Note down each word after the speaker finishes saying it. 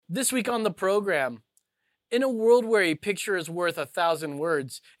This week on the program, in a world where a picture is worth 1,000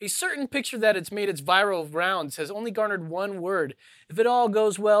 words, a certain picture that it's made its viral rounds has only garnered one word. If it all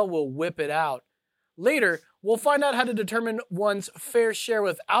goes well, we'll whip it out. Later, we'll find out how to determine one's fair share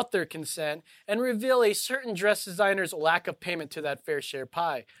without their consent and reveal a certain dress designer's lack of payment to that fair share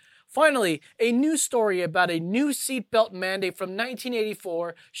pie. Finally, a new story about a new seatbelt mandate from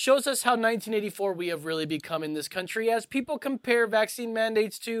 1984 shows us how 1984 we have really become in this country as people compare vaccine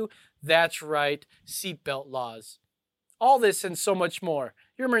mandates to, that's right, seatbelt laws. All this and so much more.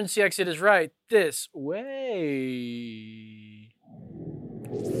 Your emergency exit is right this way.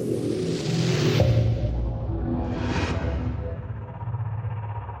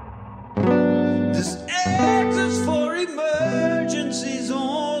 This exit's for emergencies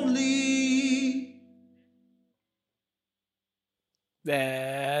only.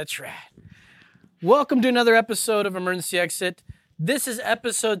 That's right. Welcome to another episode of Emergency Exit. This is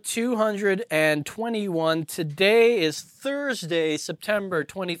episode 221. Today is Thursday, September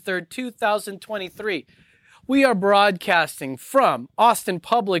 23rd, 2023. We are broadcasting from Austin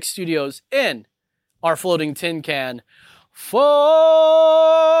Public Studios in our floating tin can, far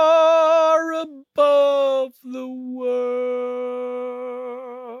above the world.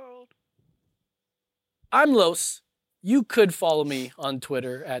 I'm Los. You could follow me on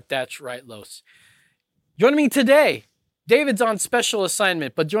Twitter at That's Right Los. Joining me today, David's on special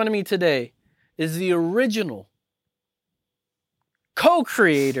assignment, but joining me today is the original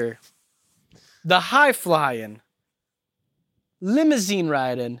co-creator, the high-flying,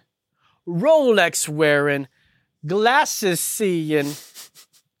 limousine-riding, Rolex-wearing, glasses-seeing,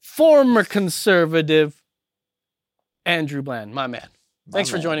 former conservative, Andrew Bland, my man.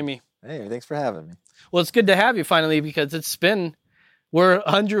 Thanks for joining me. Hey, thanks for having me. Well, it's good to have you finally because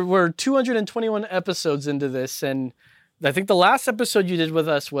we're 221 episodes into this, and I think the last episode you did with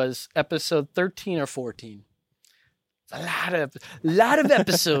us was episode 13 or 14. It's a lot of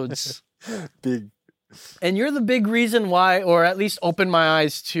episodes. Big. And you're the big reason why, or at least opened my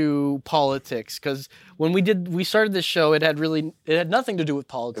eyes to politics, because when we started this show, it had nothing to do with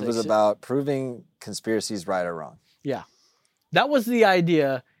politics. It was about proving conspiracies right or wrong. Yeah, that was the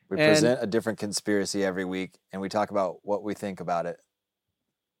idea. We present a different conspiracy every week, and we talk about what we think about it.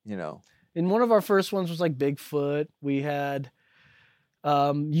 You know. And one of our first ones was like Bigfoot. We had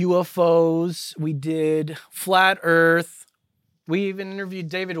UFOs. We did Flat Earth. We even interviewed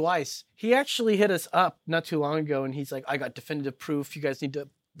David Weiss. He actually hit us up not too long ago, and he's like, I got definitive proof. You guys need to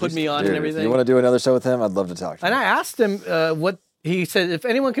put me on and everything. You want to do another show with him? I'd love to talk to him. And I asked him what he said, if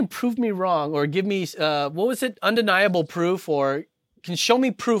anyone can prove me wrong or give me, what was it, undeniable proof or can show me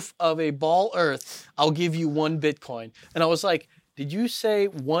proof of a ball Earth, I'll give you 1 Bitcoin. And I was like, did you say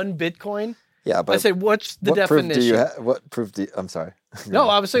 1 Bitcoin? Yeah, but I said, what's the definition? What proof do you I'm sorry. No,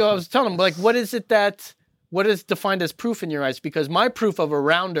 I was telling him, like, what is defined as proof in your eyes? Because my proof of a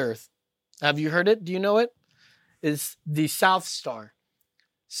round Earth, have you heard it? Do you know it? Is the South Star.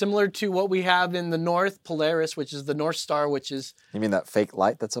 Similar to what we have in the North, Polaris, which is the North Star, which is... You mean that fake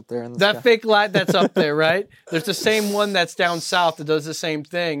light that's up there in the sky? That fake light that's up there, right? There's the same one that's down south that does the same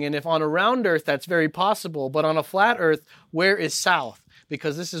thing. And if on a round Earth, that's very possible. But on a flat Earth, where is south?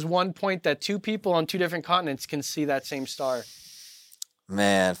 Because this is one point that 2 people on 2 different continents can see that same star.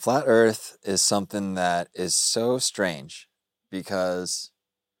 Man, flat Earth is something that is so strange because,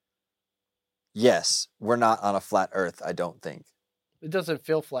 yes, we're not on a flat Earth, I don't think. It doesn't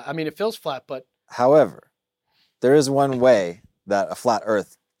feel flat. I mean, it feels flat, but... However, there is one way that a flat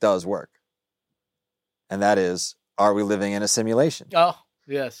Earth does work. And that is, are we living in a simulation? Oh,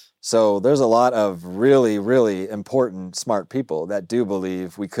 yes. So there's a lot of really, really important, smart people that do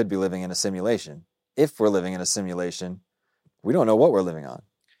believe we could be living in a simulation. If we're living in a simulation, we don't know what we're living on.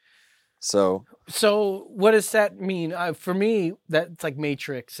 So what does that mean? For me, that's like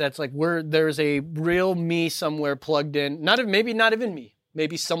Matrix. That's like there's a real me somewhere plugged in. Maybe not even me.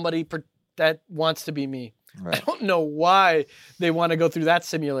 Maybe somebody that wants to be me. Right. I don't know why they want to go through that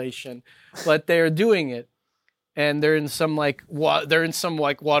simulation, but they're doing it, and they're in some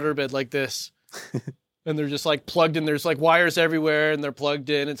waterbed like this, and they're just like plugged in. There's like wires everywhere, and they're plugged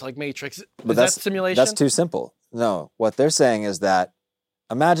in. It's like Matrix. Is that simulation? That's too simple. No, what they're saying is that.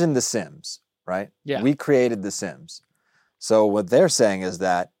 Imagine The Sims, right? Yeah. We created The Sims. So what they're saying is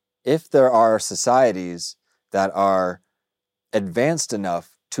that if there are societies that are advanced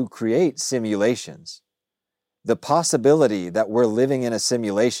enough to create simulations, the possibility that we're living in a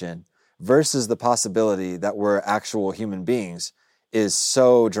simulation versus the possibility that we're actual human beings is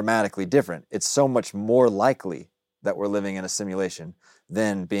so dramatically different. It's so much more likely that we're living in a simulation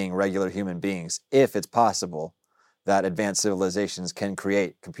than being regular human beings, if it's possible that advanced civilizations can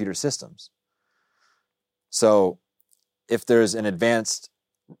create computer systems. So if there's an advanced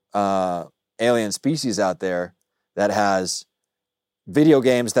alien species out there that has video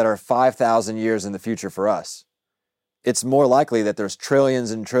games that are 5,000 years in the future for us, it's more likely that there's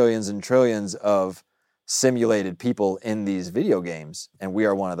trillions and trillions and trillions of simulated people in these video games, and we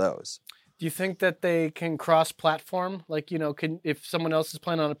are one of those. Do you think that they can cross-platform? Like, if someone else is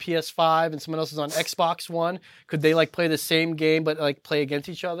playing on a PS5 and someone else is on Xbox One, could they like play the same game but like play against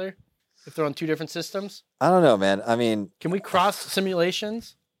each other if they're on two different systems? I don't know, man. I mean, can we cross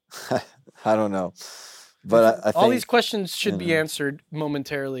simulations? I don't know, but I think all these questions should be answered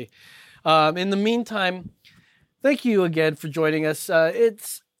momentarily. In the meantime, thank you again for joining us.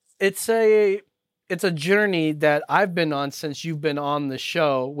 It's a journey that I've been on since you've been on the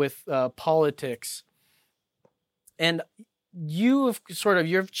show with politics, and you've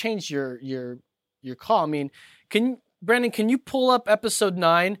changed your call. I mean, Brandon, can you pull up episode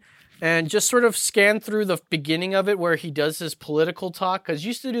 9 and just sort of scan through the beginning of it where he does his political talk? Because you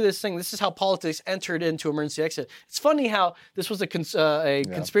used to do this thing. This is how politics entered into Emergency Exit. It's funny how this was a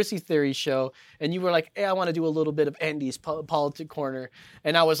conspiracy theory show, and you were like, hey, I want to do a little bit of Andy's politic corner.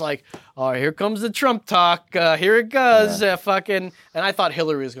 And I was like, oh, here comes the Trump talk. Here it goes. And I thought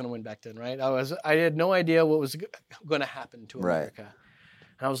Hillary was going to win back then, right? I had no idea what was going to happen to America. Right.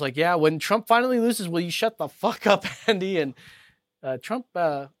 And I was like, yeah, when Trump finally loses, will you shut the fuck up, Andy? And Trump...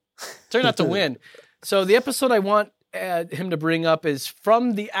 turned out to win. So the episode I want him to bring up is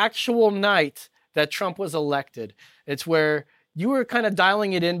from the actual night that Trump was elected. It's where you were kind of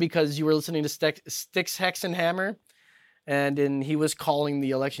dialing it in because you were listening to Styx, Hex, and Hammer, and he was calling the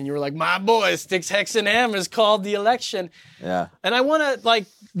election. You were like, my boy, Styx, Hex, and Hammer's called the election. Yeah. And I want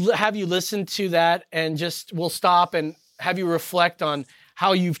to have you listen to that, and we'll stop and have you reflect on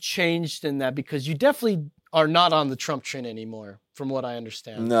how you've changed in that, because you definitely are not on the Trump train anymore, from what I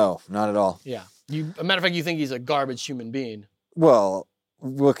understand. No, not at all. Yeah. A matter of fact, you think he's a garbage human being. Well,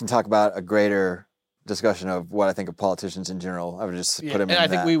 we can talk about a greater discussion of what I think of politicians in general. I would just put him in that. And I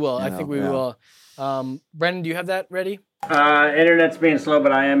think we will. We will. Brandon, do you have that ready? Internet's being slow,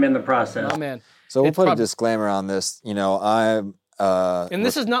 but I am in the process. Oh, man. So we'll put a disclaimer on this. I'm... and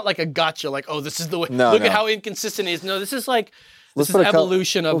this is not like a gotcha, like, oh, this is the way. Look at how inconsistent he is. No, this is like... This is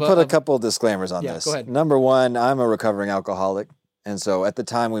evolution of... We'll put a couple of disclaimers on this. Go ahead. Number one, I'm a recovering alcoholic. And so at the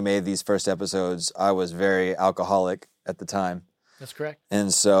time we made these first episodes, I was very alcoholic at the time. That's correct.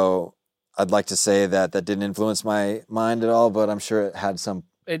 And so I'd like to say that didn't influence my mind at all, but I'm sure it had some...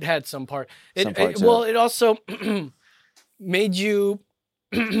 It had some part. It also made you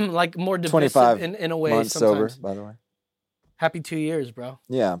like more divisive in a way. 25 months sober, by the way. Happy 2 years, bro.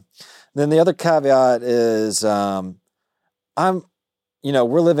 Yeah. Then the other caveat is... we're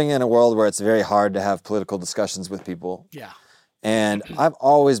living in a world where it's very hard to have political discussions with people. Yeah. And I've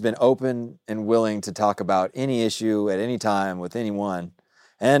always been open and willing to talk about any issue at any time with anyone.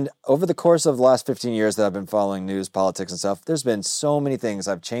 And over the course of the last 15 years that I've been following news, politics, and stuff, there's been so many things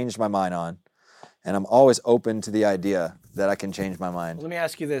I've changed my mind on. And I'm always open to the idea that I can change my mind. Let me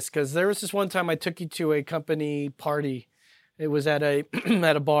ask you this, because there was this one time I took you to a company party. It was at a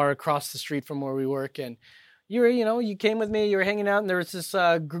at a bar across the street from where we work, and you came with me, you were hanging out, and there was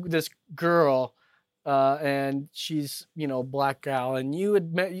this girl, and she's, black gal, and you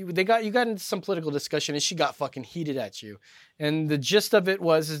got into some political discussion, and she got fucking heated at you. And the gist of it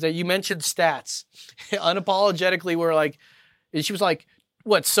is that you mentioned stats. Unapologetically, and she was like,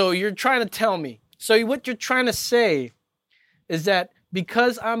 what, so you're trying to tell me, what you're trying to say is that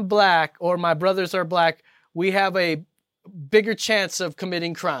because I'm black or my brothers are black, we have a bigger chance of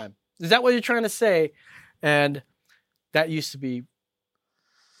committing crime. Is that what you're trying to say? And that used to be,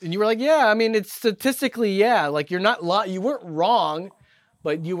 and you were like, yeah, I mean, it's statistically, yeah, like you weren't wrong,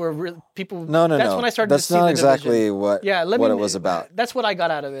 but you were people. No. That's when I started that's to see not the exactly division. what it was about. That's what I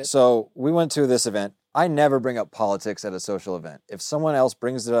got out of it. So we went to this event. I never bring up politics at a social event. If someone else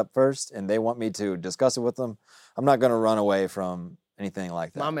brings it up first and they want me to discuss it with them, I'm not going to run away from anything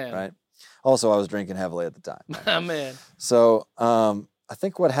like that. My man. Right? Also, I was drinking heavily at the time. My man. So I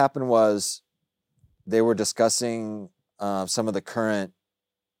think what happened was, they were discussing some of the current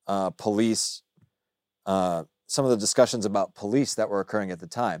police, some of the discussions about police that were occurring at the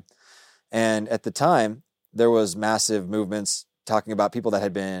time. And at the time, there was massive movements talking about people that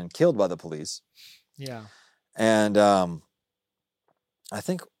had been killed by the police. Yeah. And I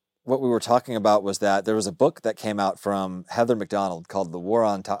think what we were talking about was that there was a book that came out from Heather McDonald called The War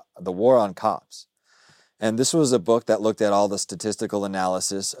on Cops. And this was a book that looked at all the statistical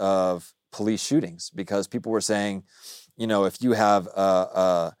analysis of police shootings, because people were saying, if you have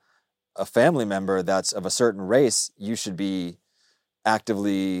a a family member that's of a certain race, you should be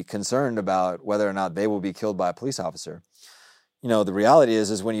actively concerned about whether or not they will be killed by a police officer. The reality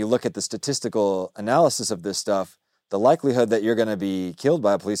is when you look at the statistical analysis of this stuff, the likelihood that you're going to be killed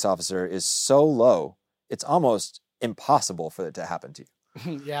by a police officer is so low, it's almost impossible for it to happen to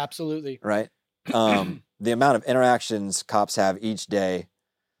you. Yeah, absolutely. Right? The amount of interactions cops have each day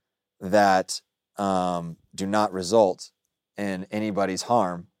that do not result in anybody's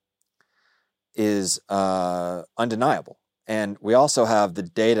harm is undeniable. And we also have the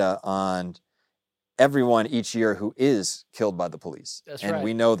data on everyone each year who is killed by the police. That's and right.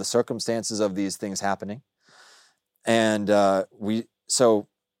 we know the circumstances of these things happening. And so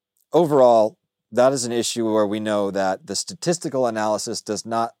overall, that is an issue where we know that the statistical analysis does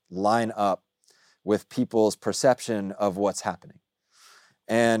not line up with people's perception of what's happening.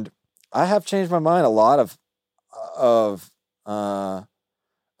 And I have changed my mind a lot of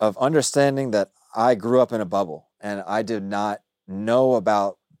understanding that I grew up in a bubble and I did not know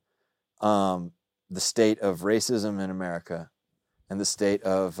about the state of racism in America and the state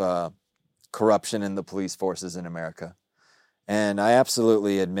of corruption in the police forces in America. And I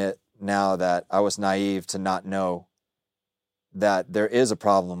absolutely admit now that I was naive to not know that there is a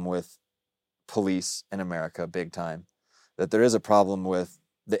problem with police in America big time, that there is a problem with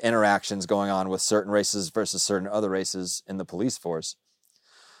the interactions going on with certain races versus certain other races in the police force.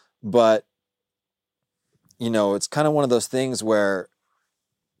 But, it's kind of one of those things where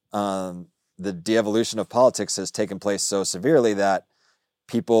the de-evolution of politics has taken place so severely that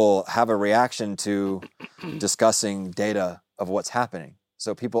people have a reaction to discussing data of what's happening.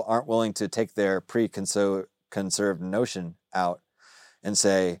 So people aren't willing to take their preconceived notion out and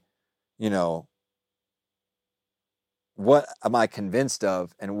say, what am I convinced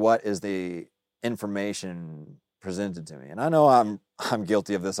of and what is the information presented to me? And I know I'm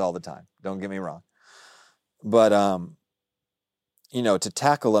guilty of this all the time. Don't get me wrong. But, to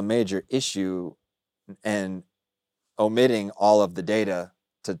tackle a major issue and omitting all of the data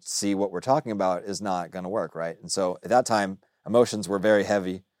to see what we're talking about is not going to work, right? And so at that time, emotions were very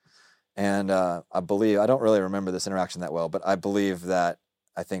heavy. And I don't really remember this interaction that well, but I believe that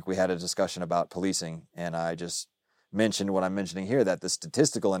I think we had a discussion about policing, and I just mentioned what I'm mentioning here, that the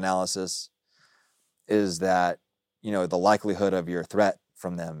statistical analysis is that, the likelihood of your threat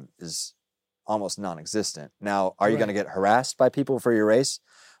from them is almost non-existent. Now, are you going to get harassed by people for your race?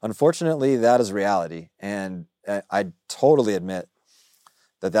 Unfortunately, that is reality. And I totally admit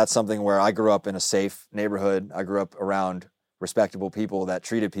that that's something where I grew up in a safe neighborhood. I grew up around respectable people that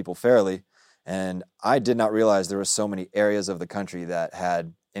treated people fairly. And I did not realize there were so many areas of the country that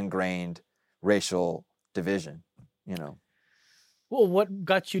had ingrained racial division, Well, what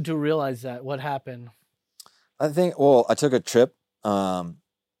got you to realize that? What happened? I took a trip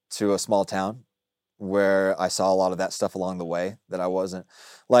to a small town where I saw a lot of that stuff along the way that I wasn't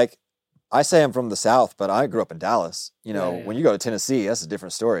like. I say I'm from the South, but I grew up in Dallas. When you go to Tennessee, that's a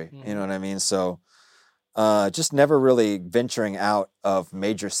different story. Mm-hmm. You know what I mean? So just never really venturing out of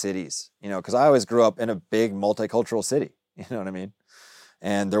major cities, because I always grew up in a big multicultural city. You know what I mean?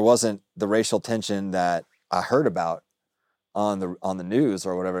 And there wasn't the racial tension that I heard about on the news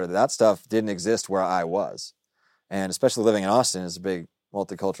or whatever. That stuff didn't exist where I was. And especially living in Austin is a big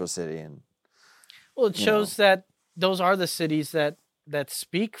multicultural city. And Well, it shows that those are the cities that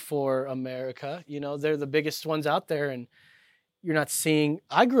speak for America. They're the biggest ones out there, and you're not seeing.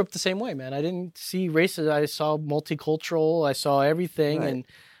 I grew up the same way, man. I didn't see racism. I saw multicultural. I saw everything, and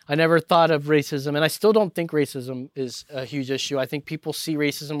I never thought of racism. And I still don't think racism is a huge issue. I think people see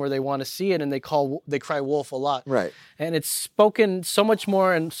racism where they want to see it, and they cry wolf a lot. Right. And it's spoken so much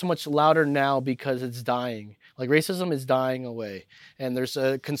more and so much louder now because it's dying. Like, racism is dying away, and there's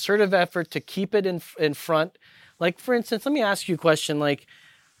a concerted effort to keep it in front. Like, for instance, let me ask you a question. Like,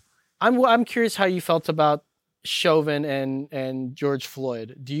 I'm curious how you felt about Chauvin and George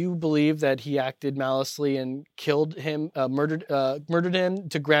Floyd. Do you believe that he acted maliciously and killed him, murdered him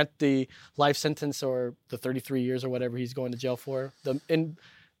to grant the life sentence or the 33 years or whatever he's going to jail for? The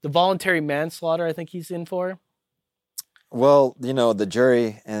voluntary manslaughter, I think he's in for. Well, the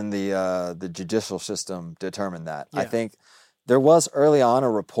jury and the judicial system determined that. Yeah. I think there was early on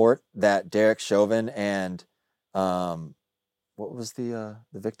a report that Derek Chauvin and what was the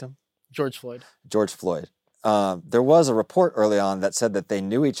victim? George Floyd. George Floyd. There was a report early on that said that they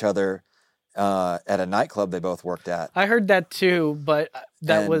knew each other at a nightclub they both worked at. I heard that too, but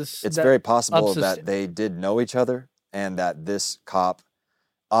It's very possible that they did know each other, and that this cop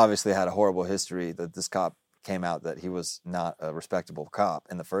obviously had a horrible history, that this cop came out that he was not a respectable cop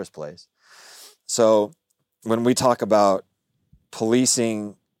in the first place. So when we talk about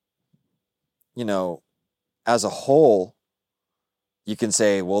policing as a whole, you can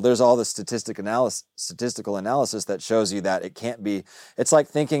say, well, there's all the statistical analysis that shows you that it can't be. It's like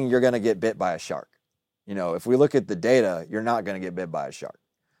thinking you're going to get bit by a shark. If we look at the data, you're not going to get bit by a shark.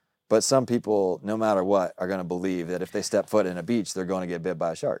 But some people, no matter what, are going to believe that if they step foot in a beach, they're going to get bit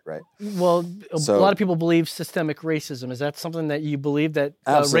by a shark, right? Well, a lot of people believe systemic racism. Is that something that you believe, that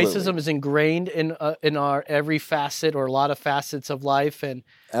racism is ingrained in our every facet or a lot of facets of life? And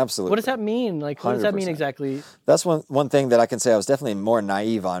absolutely. What does that mean? Like, what does that mean exactly? That's one thing that I can say I was definitely more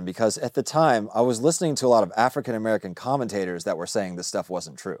naive on, because at the time I was listening to a lot of African-American commentators that were saying this stuff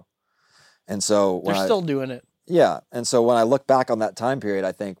wasn't true. And so they're still doing it. Yeah. And so when I look back on that time period,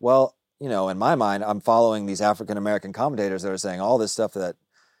 I think, well, in my mind, I'm following these African-American commentators that are saying all this stuff that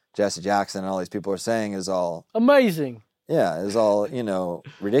Jesse Jackson and all these people are saying is all amazing. Yeah, is all,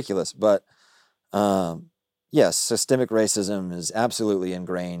 ridiculous. But yes, systemic racism is absolutely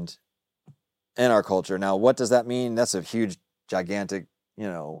ingrained in our culture. Now, what does that mean? That's a huge, gigantic,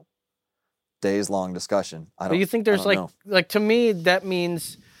 days-long discussion. Do you think there's like to me, that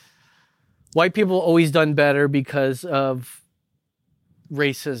means white people always done better because of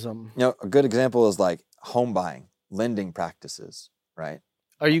racism. A good example is like home buying, lending practices, right?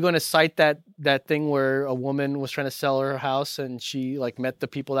 Are you going to cite that thing where a woman was trying to sell her house and she met the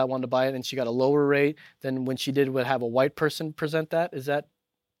people that wanted to buy it and she got a lower rate than when she would have a white person present that? Is that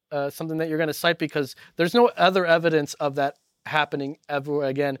something that you're going to cite? Because there's no other evidence of that happening ever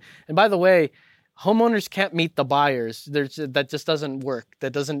again. And by the way, homeowners can't meet the buyers. That just doesn't work.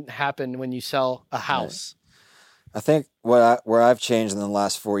 That doesn't happen when you sell a house. Right. I think where I've changed in the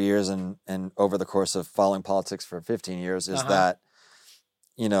last 4 years and over the course of following politics for 15 years is that,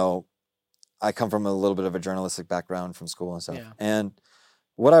 I come from a little bit of a journalistic background from school and stuff. Yeah. And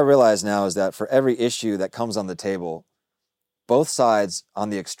what I realize now is that for every issue that comes on the table, both sides on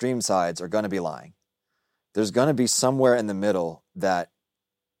the extreme sides are going to be lying. There's going to be somewhere in the middle that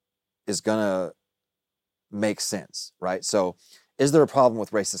is going to make sense, right? So is there a problem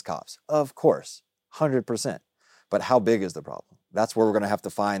with racist cops? Of course, 100%. But how big is the problem? That's where we're going to have to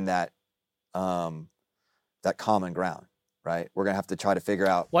find that common ground, right? We're going to have to try to figure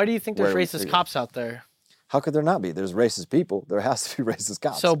out. Why do you think there's racist cops out there? How could there not be? There's racist people. There has to be racist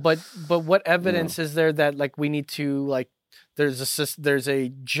cops. So, but what evidence is there that we need to there's a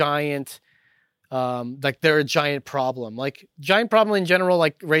giant they're a giant problem, giant problem in general,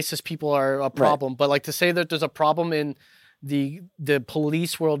 racist people are a problem, right. But to say that there's a problem in the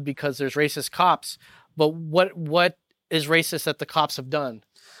police world because there's racist cops, but what is racist that the cops have done?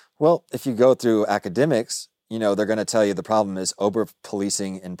 Well, if you go through academics, they're going to tell you the problem is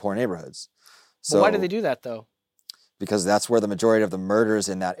over-policing in poor neighborhoods. So why do they do that though? Because that's where the majority of the murders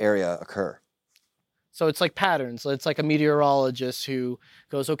in that area occur. So it's like patterns. It's like a meteorologist who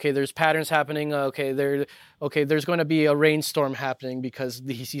goes, okay, there's patterns happening. There's going to be a rainstorm happening because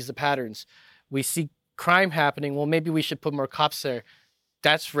he sees the patterns. We see crime happening. Well, maybe we should put more cops there.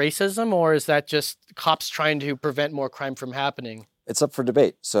 That's racism, or is that just cops trying to prevent more crime from happening? It's up for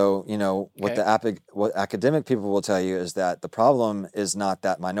debate. So, what academic people will tell you is that the problem is not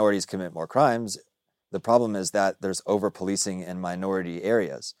that minorities commit more crimes. The problem is that there's over-policing in minority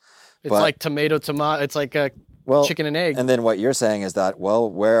areas. It's like tomato. It's like a chicken and egg. And then what you're saying is that,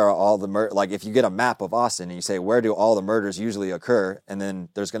 where are all the if you get a map of Austin and you say, where do all the murders usually occur? And then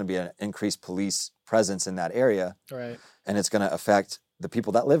there's going to be an increased police presence in that area. Right. And it's going to affect the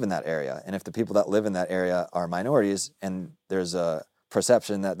people that live in that area. And if the people that live in that area are minorities and there's a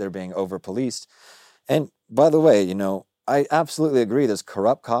perception that they're being over-policed. And by the way, I absolutely agree. There's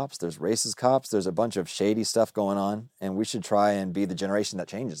corrupt cops, there's racist cops, there's a bunch of shady stuff going on, and we should try and be the generation that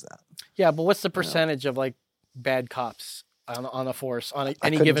changes that. Yeah, but what's the percentage of bad cops on a force, on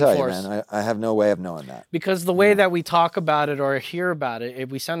any given given force? You, man. I have no way of knowing that. Because the way that we talk about it or hear about it,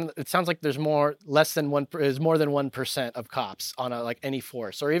 it sounds like there's more than 1% of cops on any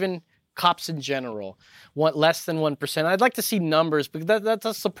force, or even cops in general. Less than 1%. I'd like to see numbers, because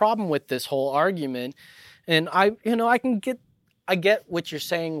that's the problem with this whole argument. And I get what you're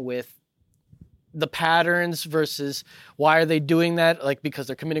saying with the patterns versus why are they doing that? Because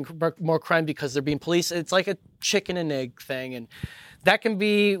they're committing more crime because they're being policed. It's like a chicken and egg thing, and that can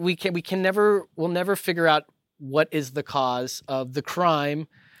be. We'll never figure out what is the cause of the crime.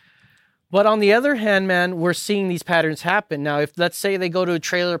 But on the other hand, man, we're seeing these patterns happen. Now, if let's say they go to a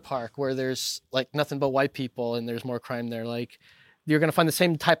trailer park where there's nothing but white people and there's more crime there, you're going to find the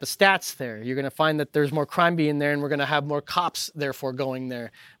same type of stats there. You're going to find that there's more crime being there, and we're going to have more cops, therefore, going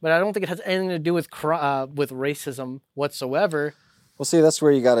there. But I don't think it has anything to do with racism whatsoever. Well, see, that's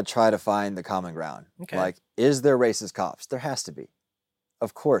where you got to try to find the common ground. Okay. Is there racist cops? There has to be.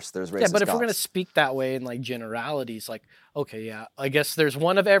 of course there's racist Yeah, but if we're cops. going to speak that way in like generalities, like, okay, yeah, I guess there's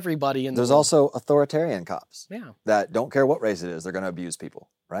one of everybody in the There's world. also authoritarian cops Yeah. that don't care what race it is, they're going to abuse people,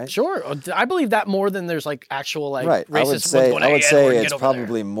 right? Sure. I believe that more than there's like actual like Right. racist I would ones say, going, I "Hey, would Edward, say get it's over there."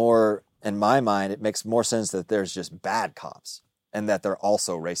 probably more, in my mind, it makes more sense that there's just bad cops and that they're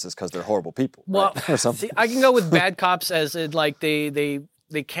also racist because they're horrible people. Well, right? Or something. see, I can go with bad cops as in like they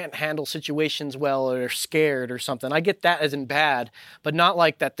can't handle situations well or they're scared or something. I get that as in bad, but not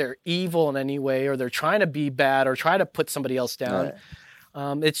like that they're evil in any way or they're trying to be bad or try to put somebody else down.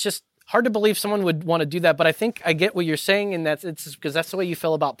 Right. It's just hard to believe someone would want to do that. But I think I get what you're saying, and that's it's because that's the way you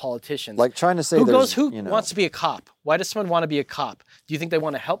feel about politicians. Like trying to say who there's, wants to be a cop? Why does someone want to be a cop? Do you think they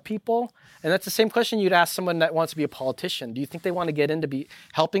want to help people? And that's the same question you'd ask someone that wants to be a politician. Do you think they want to get into be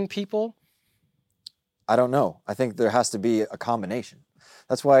helping people? I don't know. I think there has to be a combination.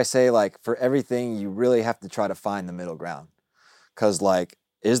 That's why I say, like, for everything, you really have to try to find the middle ground. Because, like,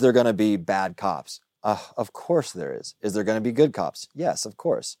 is there going to be bad cops? Of course there is. Is there going to be good cops? Yes, of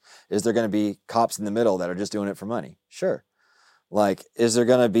course. Is there going to be cops in the middle that are just doing it for money? Sure. Like, is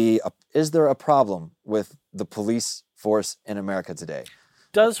there a problem with the police force in America today?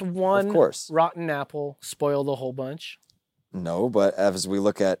 Does one Of course. rotten apple spoil the whole bunch? No, but as we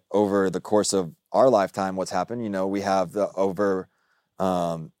look at over the course of our lifetime, what's happened, we have the over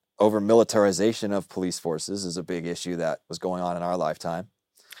militarization of police forces is a big issue that was going on in our lifetime.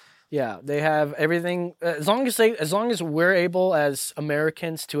 Yeah, they have everything. As long as we're able as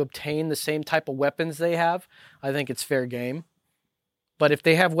Americans to obtain the same type of weapons they have, I think it's fair game. But if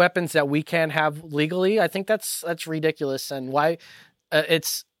they have weapons that we can't have legally, I think that's ridiculous. And why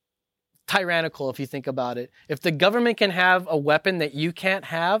it's tyrannical if you think about it. If the government can have a weapon that you can't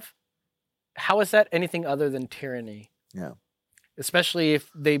have, how is that anything other than tyranny? Yeah. Especially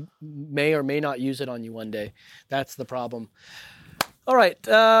if they may or may not use it on you one day. That's the problem. All right.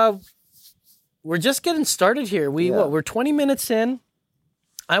 We're just getting started here. We're 20 minutes in.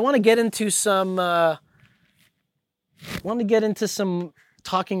 I want to get into some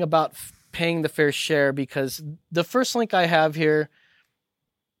talking about paying the fair share, because the first link I have here,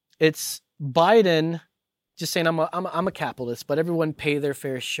 it's Biden just saying I'm a capitalist, but everyone pay their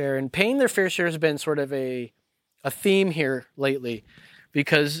fair share, and paying their fair share has been sort of a theme here lately,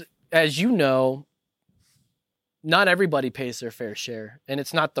 because as you know, not everybody pays their fair share, and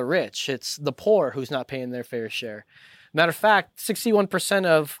it's not the rich, it's the poor who's not paying their fair share. Matter of fact, 61%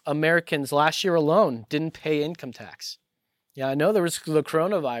 of Americans last year alone didn't pay income tax. Yeah, I know there was the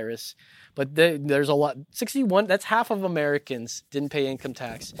coronavirus, but there's a lot. 61, that's half of Americans didn't pay income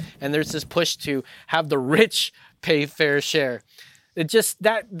tax, and there's this push to have the rich pay fair share. It just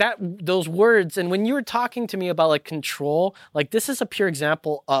those words, and when you were talking to me about like control, like this is a pure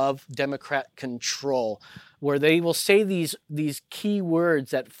example of Democrat control, where they will say these key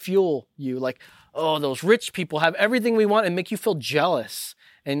words that fuel you, like, oh, those rich people have everything we want, and make you feel jealous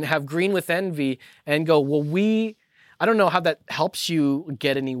and have green with envy and go, well, I don't know how that helps you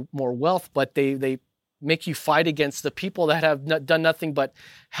get any more wealth, but they make you fight against the people that have done nothing but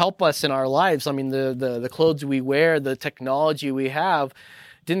help us in our lives. I mean, the clothes we wear, the technology we have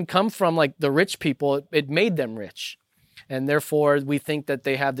didn't come from like the rich people. It made them rich. And therefore, we think that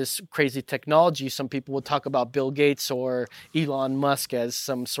they have this crazy technology. Some people would talk about Bill Gates or Elon Musk as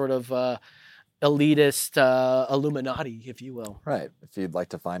some sort of elitist Illuminati, if you will. Right. If you'd like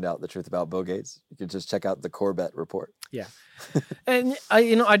to find out the truth about Bill Gates, you could just check out the Corbett report. Yeah. And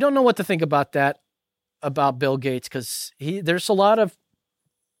I don't know what to think about that, about Bill Gates, because there's a lot of,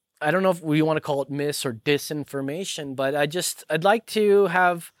 I don't know if we want to call it mis or disinformation, but I'd like to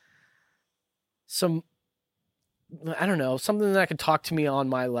have some, I don't know, something that could talk to me on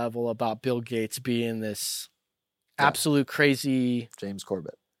my level about Bill Gates being this absolute crazy. James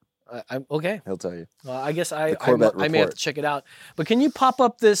Corbett. Okay. He'll tell you. Well, I guess I may have to check it out. But can you pop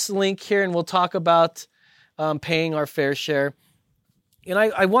up this link here and we'll talk about paying our fair share. And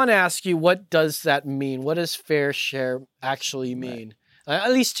I want to ask you, what does that mean? What does fair share actually mean? Right.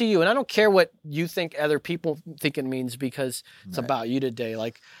 At least to you. And I don't care what you think other people think it means, because it's about you today.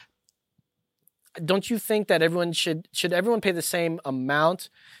 Like, don't you think that everyone should everyone pay the same amount?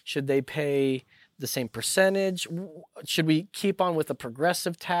 Should they pay the same percentage? Should we keep on with a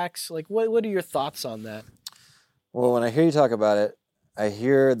progressive tax? Like, what are your thoughts on that? Well, when I hear you talk about it, I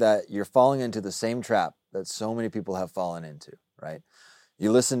hear that you're falling into the same trap that so many people have fallen into, right?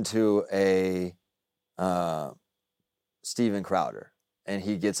 You listen to a Steven Crowder, and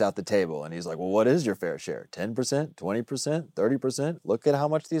he gets out the table, and he's like, well, what is your fair share? 10%, 20%, 30%? Look at how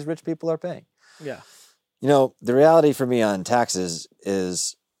much these rich people are paying. Yeah. You know, the reality for me on taxes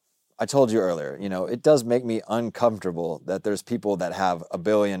is I told you earlier, it does make me uncomfortable that there's people that have $1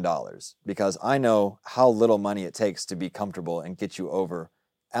 billion because I know how little money it takes to be comfortable and get you over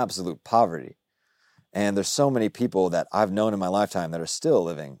absolute poverty. And there's so many people that I've known in my lifetime that are still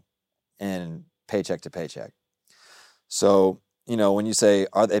living in paycheck to paycheck. So, when you say,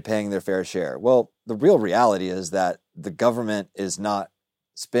 are they paying their fair share? Well, the real reality is that the government is not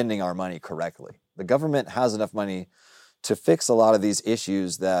spending our money correctly. The government has enough money to fix a lot of these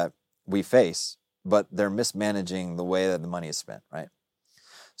issues that we face, but they're mismanaging the way that the money is spent, right?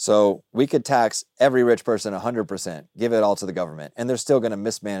 So we could tax every rich person 100%, give it all to the government, and they're still going to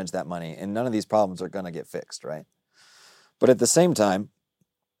mismanage that money, and none of these problems are going to get fixed, right? But at the same time,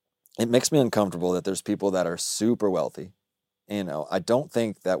 it makes me uncomfortable that there's people that are super wealthy. I don't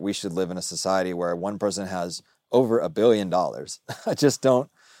think that we should live in a society where one person has over $1 billion.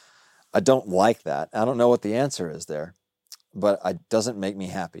 I don't like that. I don't know what the answer is there, but it doesn't make me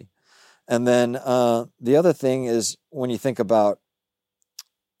happy. And then the other thing is when you think about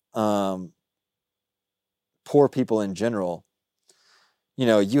poor people in general,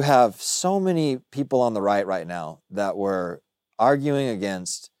 you have so many people on the right now that were arguing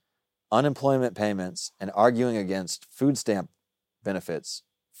against unemployment payments and arguing against food stamp benefits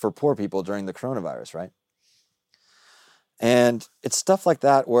for poor people during the coronavirus, right? And it's stuff like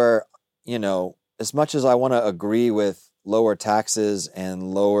that where, as much as I want to agree with lower taxes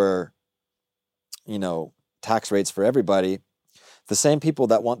and lower, tax rates for everybody, the same people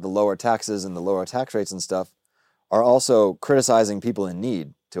that want the lower taxes and the lower tax rates and stuff are also criticizing people in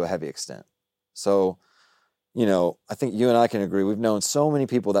need to a heavy extent. So, I think you and I can agree. We've known so many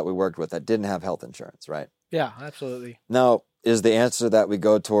people that we worked with that didn't have health insurance, right? Yeah, absolutely. Now, is the answer that we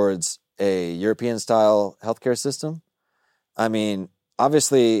go towards a European-style healthcare system? I mean,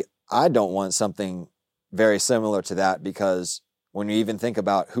 obviously, I don't want something very similar to that because when you even think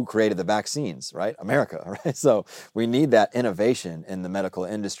about who created the vaccines, right? America, right? So we need that innovation in the medical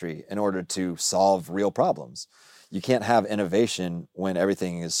industry in order to solve real problems. You can't have innovation when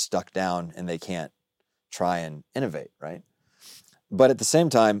everything is stuck down and they can't try and innovate, right? But at the same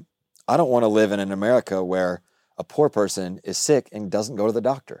time, I don't want to live in an America where a poor person is sick and doesn't go to the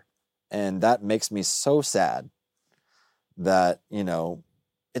doctor. And that makes me so sad that,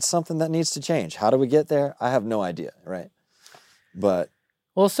 it's something that needs to change. How do we get there? I have no idea, right? But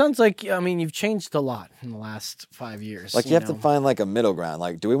well, it sounds like, you've changed a lot in the last 5 years. Like you have to find like a middle ground.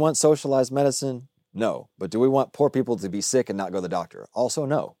 Like, do we want socialized medicine? No. But do we want poor people to be sick and not go to the doctor? Also,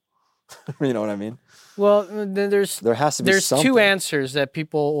 no. You know what I mean? Well, there has to be something. There's two answers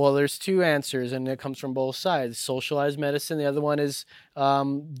there's two answers, and it comes from both sides. Socialized medicine. The other one is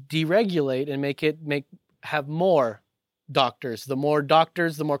deregulate and have more doctors. The more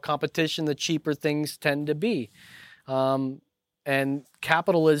doctors, the more competition, the cheaper things tend to be. And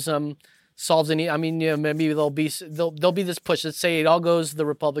capitalism solves any. I mean, maybe there'll be this push. Let's say it all goes the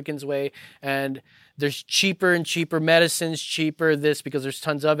Republicans' way, and there's cheaper and cheaper medicines, cheaper this because there's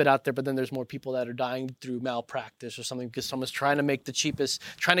tons of it out there. But then there's more people that are dying through malpractice or something because someone's trying to make the cheapest,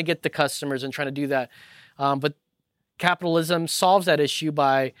 trying to get the customers and trying to do that. But capitalism solves that issue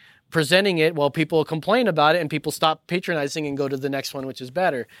by presenting it while people complain about it and people stop patronizing and go to the next one, which is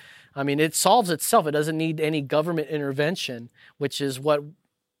better. I mean, it solves itself. It doesn't need any government intervention, which is what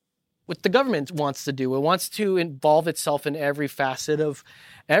the government wants to do. It wants to involve itself in every facet of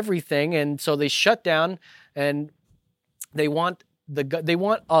everything. And so they shut down and they want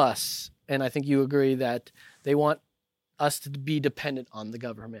us, and I think you agree that they want us to be dependent on the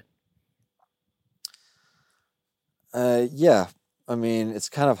government. Yeah. I mean, it's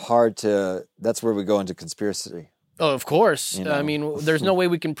kind of hard that's where we go into conspiracy. Oh, of course. I mean, there's no way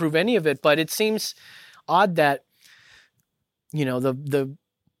we can prove any of it, but it seems odd that,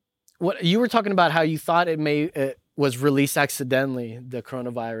 what you were talking about, how you thought it was released accidentally, the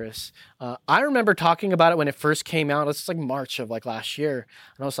coronavirus. I remember talking about it when it first came out. It's like March of last year.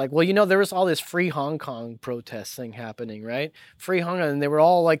 And I was like, well, there was all this Free Hong Kong protest thing happening, right? Free Hong Kong, and they were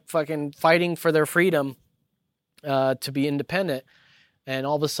all fucking fighting for their freedom to be independent. And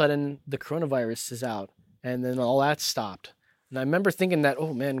all of a sudden, the coronavirus is out. And then all that stopped. And I remember thinking that,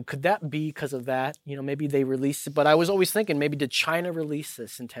 oh man, could that be because of that? Maybe they released it. But I was always thinking, maybe did China release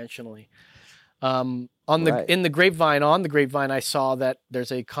this intentionally? On the grapevine, I saw that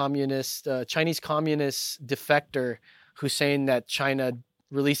there's a Chinese communist defector who's saying that China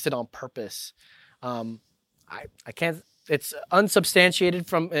released it on purpose. I can't. It's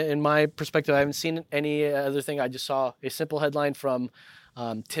unsubstantiated in my perspective. I haven't seen any other thing. I just saw a simple headline from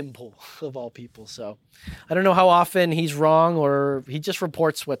Tim Pool, of all people. So I don't know how often he's wrong, or he just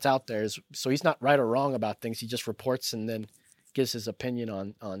reports what's out there. So he's not right or wrong about things. He just reports and then gives his opinion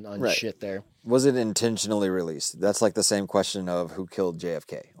on Right. shit there. Was it intentionally released? That's like the same question of who killed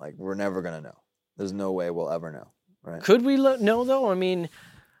JFK. Like, we're never going to know. There's no way we'll ever know, right? Could we know, though? I mean,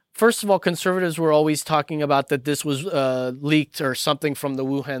 first of all, conservatives were always talking about that this was leaked or something from the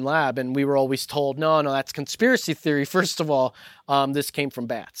Wuhan lab, and we were always told, no, that's conspiracy theory. First of all, this came from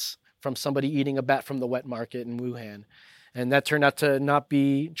bats, from somebody eating a bat from the wet market in Wuhan. And that turned out to not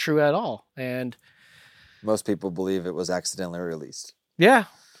be true at all. And Most people believe it was accidentally released. yeah,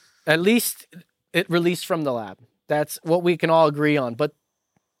 at least it released from the lab. That's what we can all agree on. But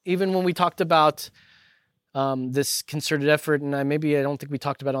even when we talked about this concerted effort, and I don't think we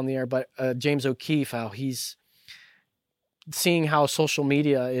talked about it on the air, but James O'Keefe, how he's seeing how social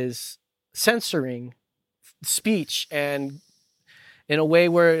media is censoring speech, and in a way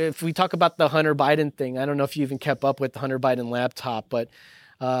where, if we talk about the Hunter Biden thing, I don't know if you even kept up with the Hunter Biden laptop, but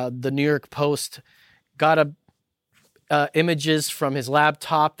the New York Post got images from his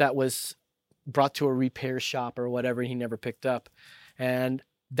laptop that was brought to a repair shop or whatever, he never picked up. And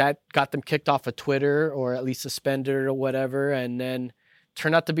that got them kicked off of Twitter, or at least suspended or whatever, and then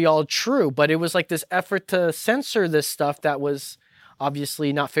turned out to be all true. But it was like this effort to censor this stuff that was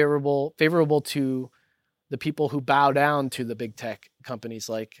obviously not favorable to the people who bow down to the big tech companies,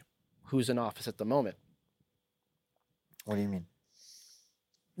 like who's in office at the moment. What do you mean?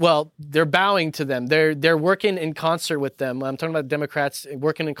 Well, they're bowing to them. They're working in concert with them. I'm talking about Democrats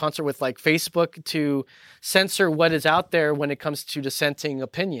working in concert with like Facebook to censor what is out there when it comes to dissenting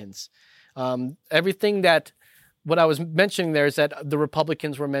opinions. Everything that what I was mentioning there is that the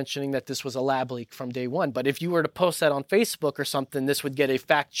Republicans were mentioning that this was a lab leak from day one. But if you were to post that on Facebook or something, this would get a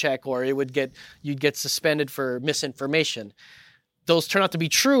fact check, or you'd get suspended for misinformation. Those turn out to be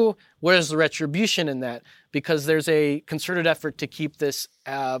true. Where's the retribution in that? Because there's a concerted effort to keep this,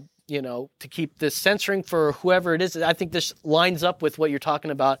 to keep this censoring for whoever it is. I think this lines up with what you're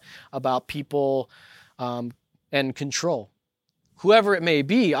talking about people and control. Whoever it may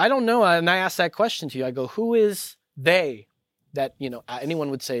be, I don't know. And I asked that question to you. I go, who is they? That, anyone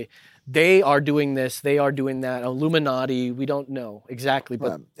would say, they are doing this, they are doing that. Illuminati, we don't know exactly,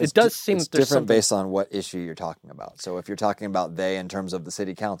 but it does seem it's that there's different something. based on what issue you're talking about. So if you're talking about they in terms of the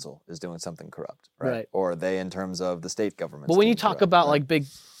city council is doing something corrupt, right? Or they in terms of the state government. But when you talk about like big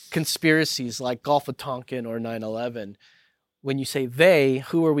conspiracies like Gulf of Tonkin or 9/11, when you say they,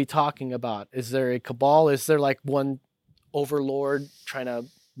 who are we talking about? Is there a cabal? Is there like one overlord trying to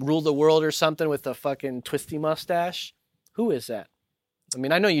rule the world or something with a fucking twisty mustache? Who is that? I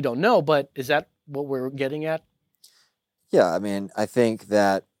mean, I know you don't know, but is that what we're getting at? Yeah, I mean, I think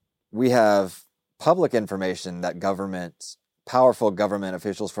that we have public information that powerful government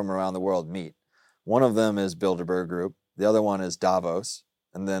officials from around the world meet. One of them is Bilderberg Group. The other one is Davos.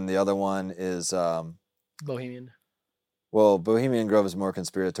 And then the other one is... Bohemian. Well, Bohemian Grove is more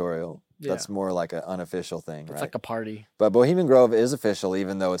conspiratorial. Yeah. That's more like an unofficial thing, It's right? like a party. But Bohemian Grove is official,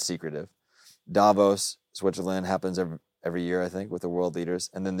 even though it's secretive. Davos, Switzerland, happens every year, I think, with the world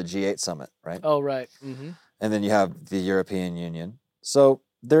leaders. And then the G8 summit, right? Oh, right. Mm-hmm. And then you have the European Union. So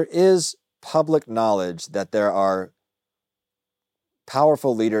there is public knowledge that there are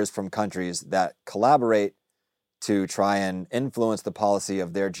powerful leaders from countries that collaborate to try and influence the policy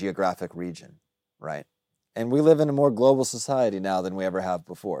of their geographic region, right? And we live in a more global society now than we ever have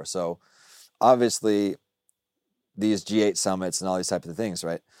before. So obviously these G8 summits and all these types of things,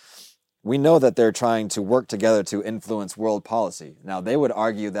 right? We know that they're trying to work together to influence world policy. Now, they would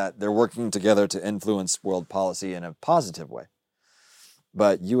argue that they're working together to influence world policy in a positive way.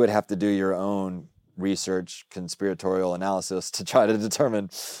 But you would have to do your own research, conspiratorial analysis to try to determine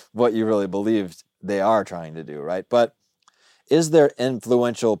what you really believed they are trying to do, right? But is there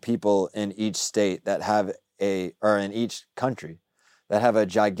influential people in each state that have or in each country that have a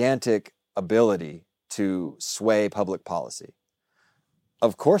gigantic ability to sway public policy?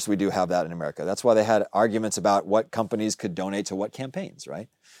 Of course we do have that in America. That's why they had arguments about what companies could donate to what campaigns, right?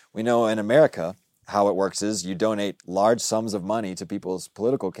 We know in America how it works is you donate large sums of money to people's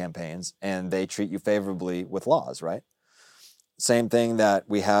political campaigns and they treat you favorably with laws, right? Same thing that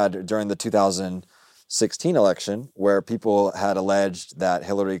we had during the 2016 election where people had alleged that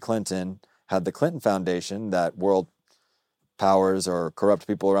Hillary Clinton had the Clinton Foundation that world powers or corrupt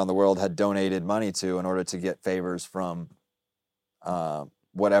people around the world had donated money to in order to get favors from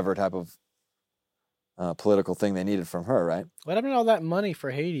whatever type of political thing they needed from her, right? What happened to all that money for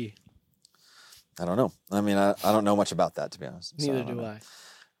Haiti? I don't know. I mean, I don't know much about that, to be honest. So Neither don't do know. I.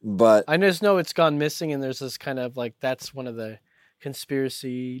 But I just know it's gone missing, and there's this kind of like, that's one of the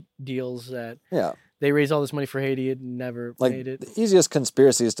conspiracy deals that yeah, they raise all this money for Haiti and never like made it. the easiest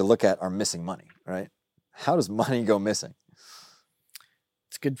conspiracies to look at are missing money, right? How does money go missing?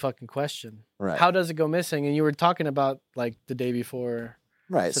 a good fucking question. Right. How does it go missing? And you were talking about like the day before.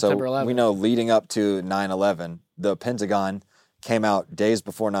 Right. September So 11th. we know leading up to 9/11, the Pentagon came out days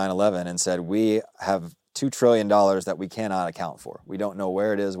before 9/11 and said, we have $2 trillion that we cannot account for. We don't know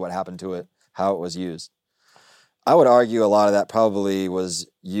where it is, what happened to it, how it was used. I would argue a lot of that probably was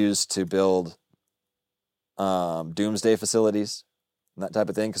used to build doomsday facilities and that type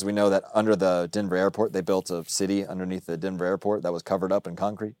of thing, because we know that under the Denver airport, they built a city underneath the Denver airport that was covered up in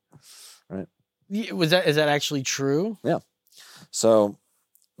concrete. Right. Is that actually true? Yeah. So,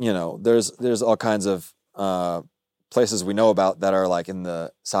 there's all kinds of places we know about that are like in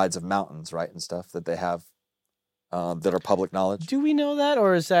the sides of mountains, right, and stuff that they have that are public knowledge. Do we know that,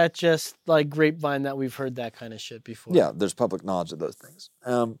 or is that just like grapevine that we've heard that kind of shit before? Yeah, there's public knowledge of those things.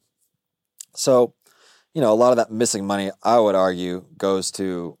 So, a lot of that missing money, I would argue, goes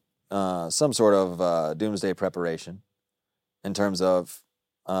to some sort of doomsday preparation in terms of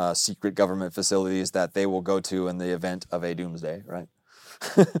secret government facilities that they will go to in the event of a doomsday, right?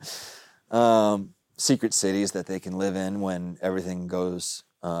 Secret cities that they can live in when everything goes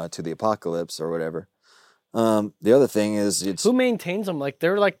to the apocalypse or whatever. The other thing is who maintains them? Like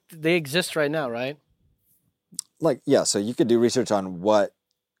they exist right now, right? So you could do research on what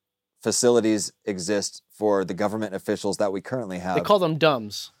facilities exist for the government officials that we currently have. They call them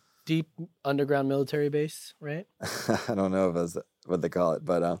DUMBs, Deep Underground Military Base, right? I don't know if that's what they call it,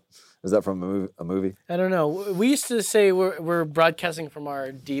 but is that from a movie? I don't know. We used to say we're broadcasting from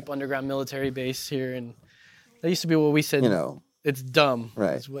our Deep Underground Military Base here, and that used to be what we said. It's dumb.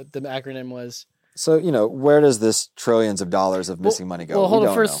 Right? Is what the acronym was. So where does this trillions of dollars of missing money go? Well, hold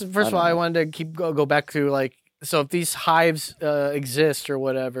on. First of all, I wanted to go back to so if these hives exist or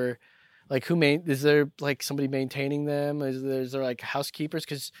whatever. Like is there like somebody maintaining them? Is there like housekeepers?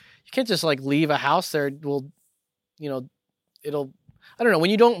 Because you can't just like leave a house there. Well, it'll, I don't know. When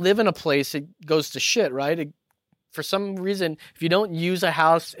you don't live in a place, it goes to shit, right? For some reason, if you don't use a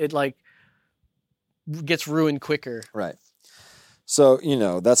house, it like gets ruined quicker. Right. So,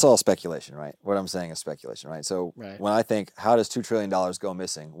 that's all speculation, right? What I'm saying is speculation, right? So When I think, how does $2 trillion go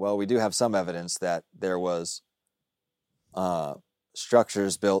missing? Well, we do have some evidence that there was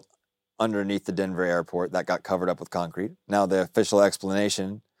structures built underneath the Denver airport that got covered up with concrete. Now, the official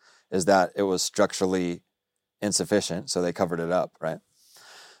explanation is that it was structurally insufficient, so they covered it up, right?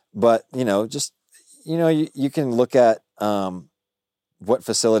 But, you can look at what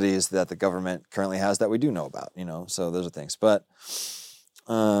facilities that the government currently has that we do know about, so those are things. But,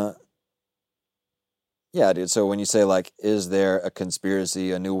 yeah, dude, so when you say, is there a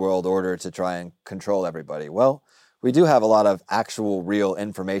conspiracy, a new world order to try and control everybody? Well, we do have a lot of actual real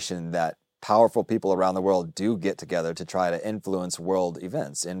information that powerful people around the world do get together to try to influence world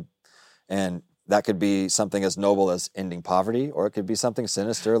events. And that could be something as noble as ending poverty, or it could be something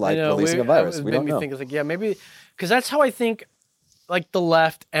sinister like releasing a virus. We don't know. Think it's maybe, because that's how I think, the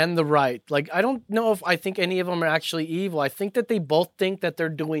left and the right. I don't know if I think any of them are actually evil. I think that they both think that they're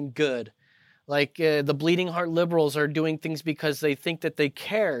doing good. The bleeding heart liberals are doing things because they think that they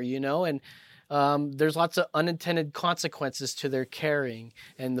care, and there's lots of unintended consequences to their caring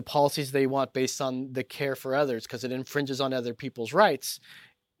and the policies they want based on the care for others, because it infringes on other people's rights.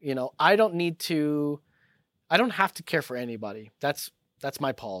 I don't have to care for anybody. That's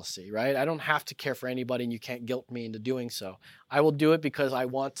my policy, right? I don't have to care for anybody, and you can't guilt me into doing so. I will do it because I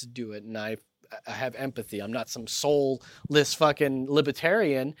want to do it, and I have empathy. I'm not some soulless fucking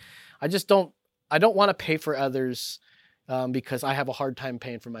libertarian. I don't want to pay for others because I have a hard time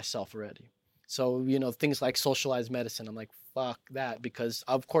paying for myself already. So, things like socialized medicine, I'm like, fuck that, because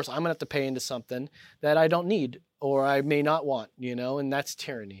of course I'm going to have to pay into something that I don't need or I may not want, and that's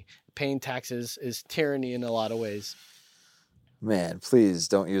tyranny. Paying taxes is tyranny in a lot of ways. Man, please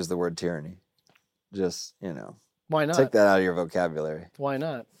don't use the word tyranny. Just, Why not? Take that out of your vocabulary. Why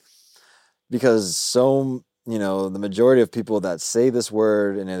not? Because the majority of people that say this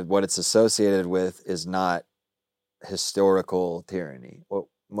word and what it's associated with is not historical tyranny. What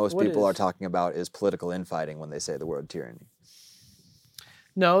most people are talking about is political infighting when they say the word tyranny.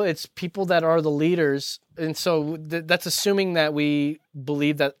 No, it's people that are the leaders. And so that's assuming that we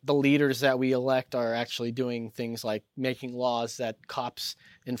believe that the leaders that we elect are actually doing things like making laws that cops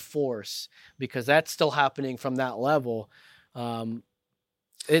enforce, because that's still happening from that level. It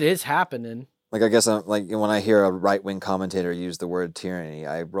is happening. I guess when I hear a right-wing commentator use the word tyranny,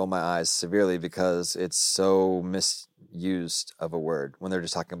 I roll my eyes severely because it's so misused of a word when they're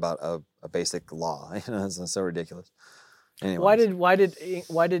just talking about a basic law. It's so ridiculous. Anyways. Why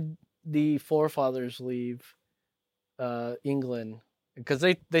did the forefathers leave England? Because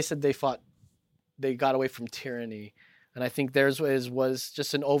they said they got away from tyranny. And I think theirs was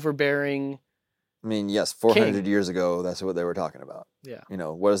just an overbearing. I mean, yes, 400 years ago, that's what they were talking about. Yeah.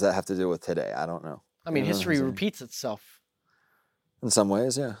 What does that have to do with today? I don't know. I mean, You know what I'm history saying? repeats itself. In some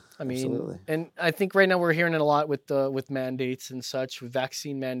ways, yeah. I mean, absolutely. and I think right now we're hearing it a lot with mandates and such, with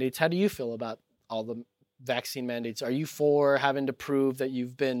vaccine mandates. How do you feel about all the vaccine mandates? Are you for having to prove that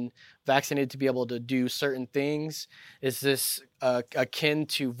you've been vaccinated to be able to do certain things? Is this akin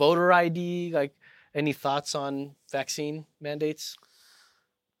to voter ID? Like, any thoughts on vaccine mandates?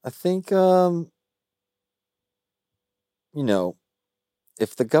 I think, if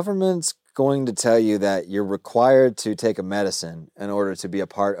the government's going to tell you that you're required to take a medicine in order to be a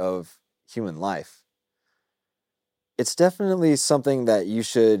part of human life, it's definitely something that you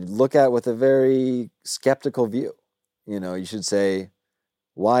should look at with a very skeptical view. You should say,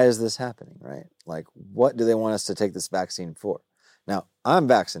 why is this happening, right? Like, what do they want us to take this vaccine for? Now, I'm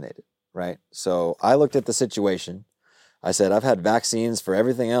vaccinated, right? So I looked at the situation. I said, I've had vaccines for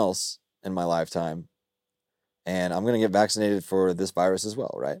everything else in my lifetime, and I'm going to get vaccinated for this virus as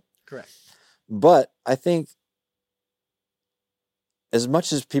well, right? Correct. But I think as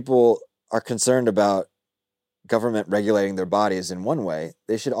much as people are concerned about government regulating their bodies in one way,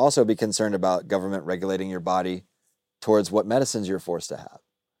 they should also be concerned about government regulating your body towards what medicines you're forced to have.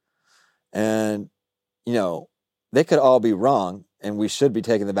 And, they could all be wrong, and we should be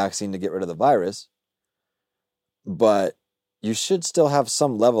taking the vaccine to get rid of the virus. But you should still have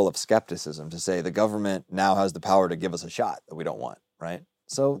some level of skepticism to say the government now has the power to give us a shot that we don't want, right?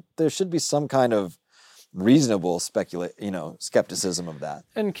 So there should be some kind of reasonable skepticism of that.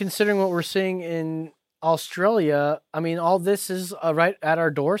 And considering what we're seeing in Australia, I mean, all this is right at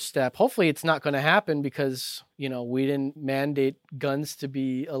our doorstep. Hopefully it's not going to happen because, we didn't mandate guns to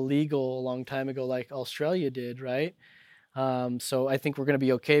be illegal a long time ago like Australia did, right? So I think we're going to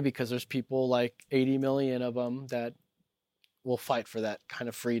be okay because there's people like 80 million of them that will fight for that kind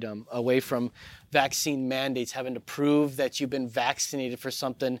of freedom away from vaccine mandates, having to prove that you've been vaccinated for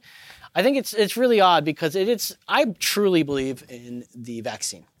something. I think it's really odd because I truly believe in the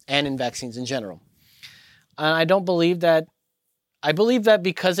vaccine and in vaccines in general. And I don't believe that. I believe that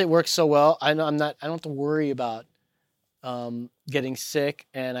because it works so well, I don't have to worry about getting sick.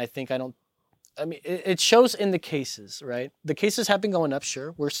 And I think it shows in the cases, right? The cases have been going up,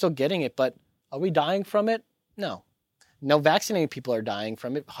 sure. We're still getting it, but are we dying from it? No. No vaccinated people are dying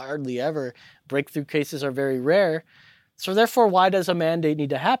from it, hardly ever. Breakthrough cases are very rare. So therefore, why does a mandate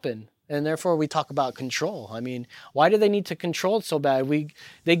need to happen? And therefore, we talk about control. I mean, why do they need to control it so bad?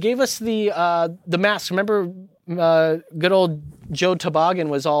 They gave us the mask. Remember, good old Joe Toboggan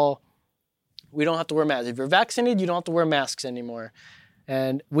was all, we don't have to wear masks. If you're vaccinated, you don't have to wear masks anymore.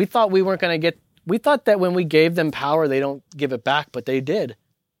 And we thought we thought that when we gave them power, they don't give it back, but they did.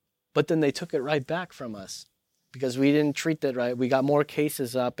 But then they took it right back from us because we didn't treat that right. We got more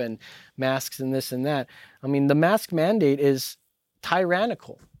cases up and masks and this and that. I mean, the mask mandate is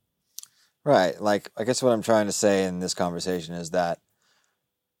tyrannical. Right. Like, I guess what I'm trying to say in this conversation is that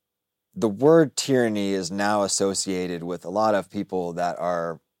the word tyranny is now associated with a lot of people that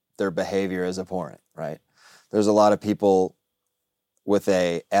their behavior is abhorrent, right? There's a lot of people with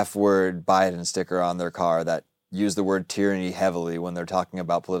a F-word Biden sticker on their car that use the word tyranny heavily when they're talking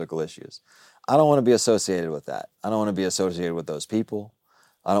about political issues. I don't want to be associated with that. I don't want to be associated with those people.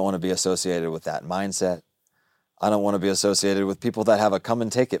 I don't want to be associated with that mindset. I don't want to be associated with people that have a come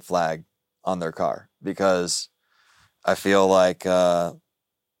and take it flag on their car because I feel like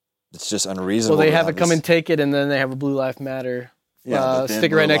it's just unreasonable. Well, they have a come and take it, and then they have a Blue Lives Matter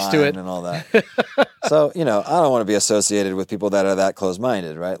sticker right next to it. And all that. So, I don't want to be associated with people that are that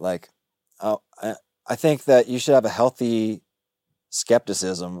close-minded, right? Like, I think that you should have a healthy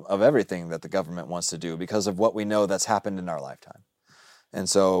skepticism of everything that the government wants to do because of what we know that's happened in our lifetime. And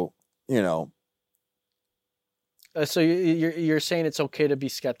so, so you're saying it's okay to be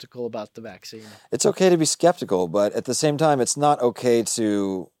skeptical about the vaccine? It's okay to be skeptical, but at the same time, it's not okay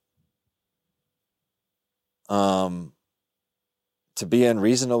to be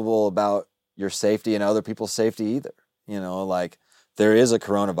unreasonable about your safety and other people's safety either. Like, there is a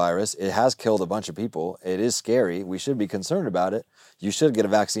coronavirus. It has killed a bunch of people. It is scary. We should be concerned about it. You should get a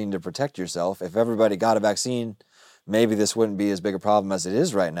vaccine to protect yourself. If everybody got a vaccine, maybe this wouldn't be as big a problem as it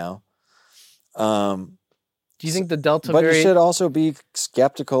is right now. Do you think the Delta variant... But variant... you should also be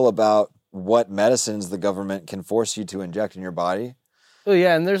skeptical about what medicines the government can force you to inject in your body. Oh,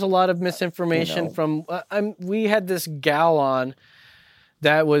 yeah, and there's a lot of misinformation from... we had this gal on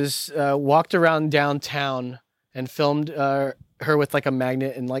that was walked around downtown and filmed her with like a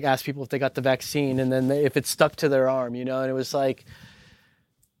magnet and like asked people if they got the vaccine and then if it stuck to their arm, and it was like...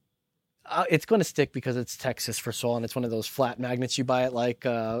 It's going to stick because it's Texas for Sol, and it's one of those flat magnets you buy at like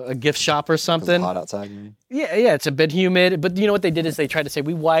a gift shop or 'Cause it's something. hot outside. You mean? Yeah, it's a bit humid, but you know what they did is they tried to say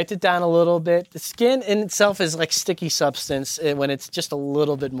we wiped it down a little bit. The skin in itself is like sticky substance when it's just a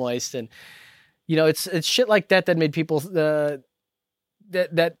little bit moist, and you know it's shit like that that made people that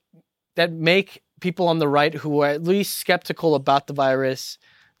make people on the right who are at least skeptical about the virus.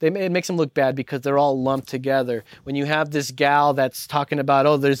 It makes them look bad because they're all lumped together. When you have this gal that's talking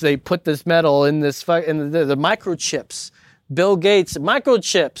about, they put this metal in this in the microchips, Bill Gates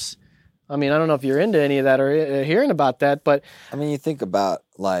microchips. I mean, I don't know if you're into any of that or hearing about that, but I mean, you think about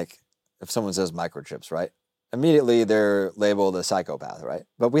like if someone says microchips, right? Immediately they're labeled a psychopath, right?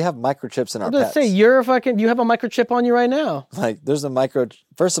 But we have microchips in our I'm gonna pets. say you have a microchip on you right now. Like there's a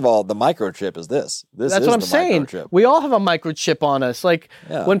first of all, the microchip is this. This That's is what I'm the saying. microchip. We all have a microchip on us. Like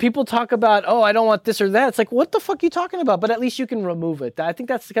Yeah. when people talk about, I don't want this or that, it's like, what the fuck are you talking about? But at least you can remove it. I think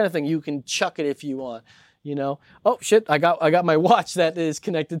that's the kind of thing you can chuck it if you want. You know? Oh shit! I got my watch that is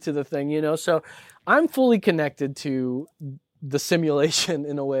connected to the thing. You know, so I'm fully connected to the simulation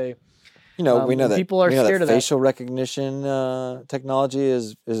in a way. You know, we know that people are scared of that. facial recognition technology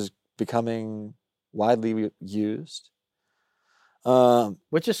is becoming widely used.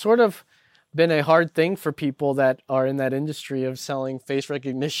 Which has sort of been a hard thing for people that are in that industry of selling face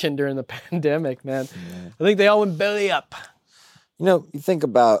recognition during the pandemic, man. Yeah. I think they all went belly up. You know, you think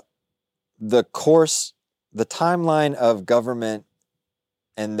about the timeline of government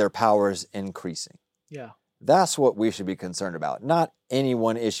and their powers increasing. Yeah. That's what we should be concerned about, not any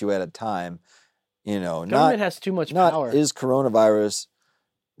one issue at a time. You know, Government has too much power. Is coronavirus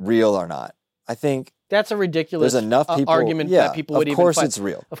real or not? I think That's a ridiculous there's enough people, argument that people would even Of course fight. it's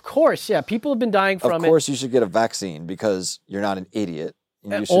real. Of course, yeah. People have been dying from Of course you should get a vaccine because you're not an idiot.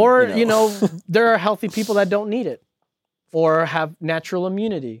 And you should, there are healthy people that don't need it or have natural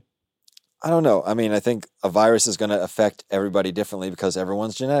immunity. I don't know. I mean, I think a virus is going to affect everybody differently because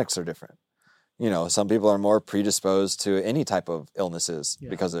everyone's genetics are different. You know, some people are more predisposed to any type of illnesses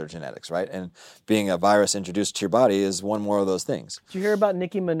because of their genetics, right? And being a virus introduced to your body is one more of those things. Did you hear about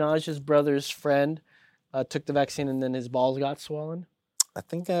Nicki Minaj's brother's friend took the vaccine and then his balls got swollen? I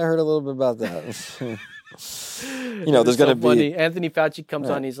think I heard a little bit about that. You know, there's going to be... Funny. Anthony Fauci comes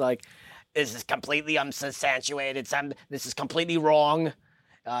on, he's like, this is completely unsubstantiated. This is completely wrong.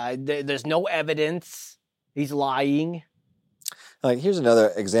 There's no evidence. He's lying. Like, here's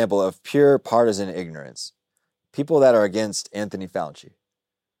another example of pure partisan ignorance. People that are against Anthony Fauci.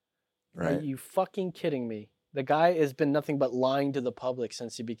 Right? Are you fucking kidding me? The guy has been nothing but lying to the public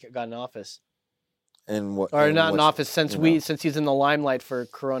since he got in office. And what? Or not in office, since he's in the limelight for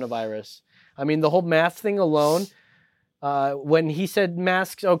coronavirus. I mean, the whole mask thing alone, when he said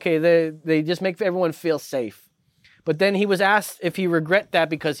masks, okay, they just make everyone feel safe. But then he was asked if he regret that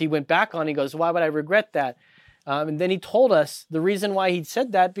because he went back on, he goes, why would I regret that? And then he told us the reason why he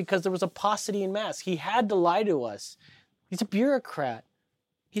said that because there was a paucity in masks. He had to lie to us. He's a bureaucrat.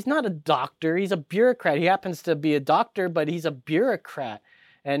 He's not a doctor. He's a bureaucrat. He happens to be a doctor, but he's a bureaucrat.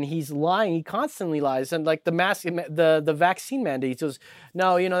 And he's lying. He constantly lies. And like the mask, the vaccine mandate, he goes,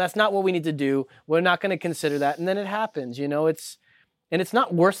 no, that's not what we need to do. We're not going to consider that. And then it happens. And it's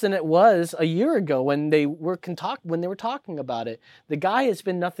not worse than it was a year ago when they were talking about it. The guy has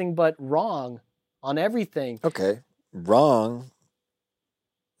been nothing but wrong on everything. Okay. Wrong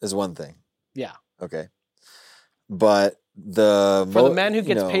is one thing. Yeah. Okay. But the man who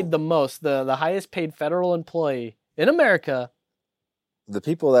gets paid the most, the highest paid federal employee in America, the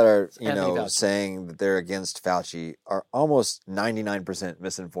people that are, Fauci. saying that they're against Fauci are almost 99%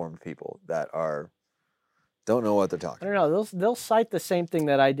 misinformed people that don't know what they're talking I don't know. They'll cite the same thing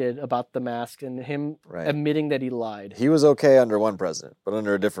that I did about the mask and him admitting that he lied. He was okay under one president, but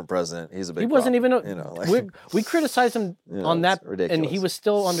under a different president, he's a big He wasn't problem. even. We criticized him on that, ridiculous. and he was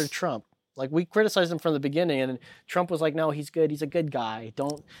still under Trump. Like we criticized him from the beginning, and Trump was like, "No, he's good. He's a good guy.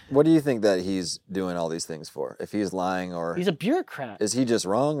 Don't." What do you think that he's doing all these things for? If he's lying, or he's a bureaucrat. Is he just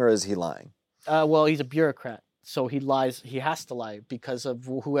wrong, or is he lying? Well, he's a bureaucrat, so he lies. He has to lie because of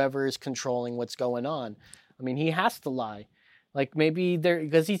whoever is controlling what's going on. I mean, he has to lie. Like maybe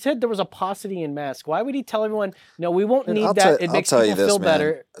because he said there was a paucity in masks. Why would he tell everyone, no, we won't need that. It makes people feel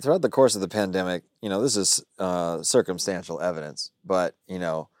better. Throughout the course of the pandemic, this is circumstantial evidence, but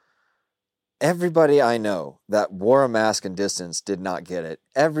everybody I know that wore a mask and distanced did not get it.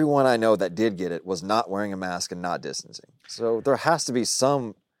 Everyone I know that did get it was not wearing a mask and not distancing. So there has to be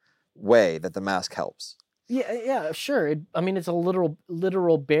some way that the mask helps. Yeah, sure. It's a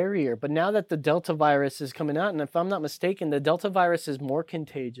literal barrier. But now that the Delta virus is coming out, and if I'm not mistaken, the Delta virus is more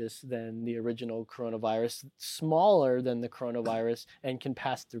contagious than the original coronavirus, smaller than the coronavirus, and can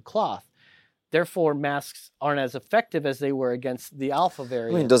pass through cloth. Therefore, masks aren't as effective as they were against the alpha I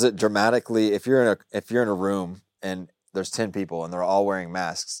variant. mean, does it dramatically, if you're in a room and there's 10 people and they're all wearing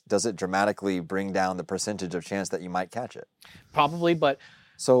masks, does it dramatically bring down the percentage of chance that you might catch it? Probably, but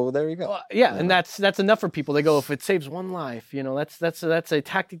So there you go. yeah, and that's enough for people. They go, if it saves one life, that's a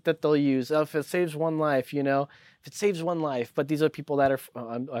tactic that they'll use. If it saves one life, if it saves one life. But these are people that are.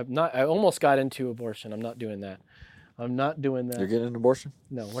 I almost got into abortion. I'm not doing that. I'm not doing that. You're getting an abortion?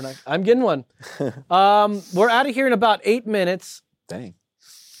 No, we're not. I'm getting one. We're out of here in about 8 minutes. Dang.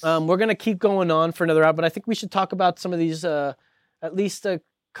 We're going to keep going on for another hour, but I think we should talk about some of these, at least a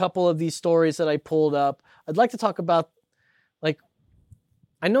couple of these stories that I pulled up. I'd like to talk about, like,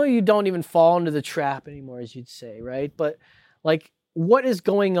 I know you don't even fall into the trap anymore, as you'd say, right? But, like, what is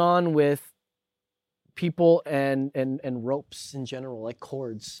going on with people and ropes in general, like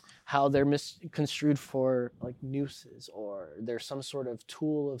cords, how they're misconstrued for like nooses, or they're some sort of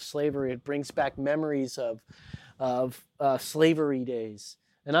tool of slavery. It brings back memories of slavery days.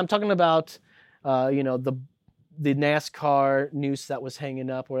 And I'm talking about, the NASCAR noose that was hanging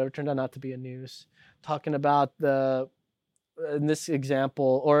up, or whatever, turned out not to be a noose. Talking about in this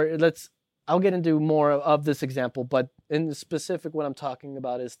example, I'll get into more of this example, but in the specific, what I'm talking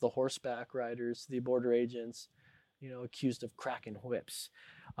about is the horseback riders, the border agents, accused of cracking whips.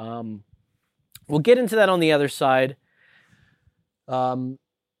 We'll get into that on the other side. Like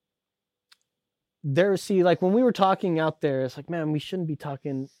when we were talking out there, it's like, man, we shouldn't be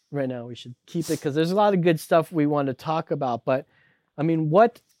talking right now. We should keep it because there's a lot of good stuff we want to talk about. But I mean,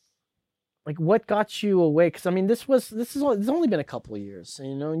 what got you away? Because I mean, it's only been a couple of years,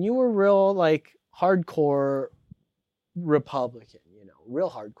 and you were real like hardcore Republican, real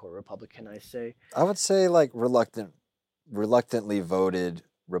hardcore Republican. I say. I would say like reluctantly voted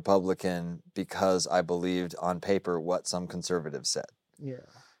Republican because I believed on paper what some conservatives said. Yeah.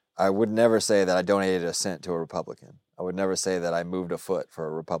 I would never say that I donated a cent to a Republican. I would never say that I moved a foot for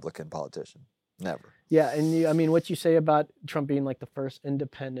a Republican politician. Never. Yeah, and what you say about Trump being like the first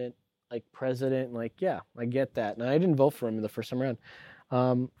independent like president, like, yeah, I get that. And I didn't vote for him the first time around.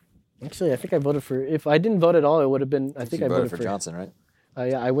 Actually, I think I voted for, if I didn't vote at all, it would have been, I think I voted for Johnson, right?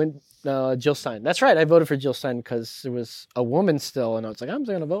 Yeah, I went Jill Stein. That's right, I voted for Jill Stein because it was a woman still, and I was like, I'm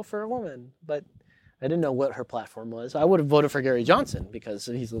going to vote for a woman. But I didn't know what her platform was. I would have voted for Gary Johnson because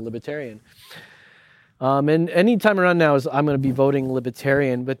he's a libertarian. And any time around now I'm going to be voting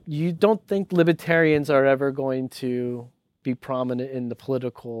libertarian, but you don't think libertarians are ever going to be prominent in the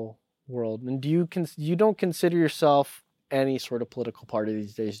political world? And you don't consider yourself any sort of political party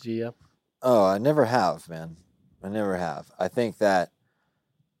these days, do you? Oh, I never have, man. I never have. I think that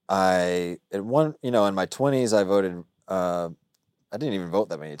in my 20s, I voted, I didn't even vote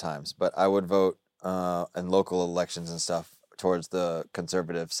that many times, but I would vote in local elections and stuff towards the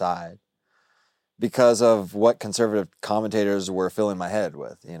conservative side because of what conservative commentators were filling my head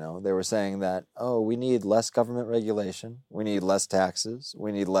with. They were saying that, we need less government regulation, we need less taxes,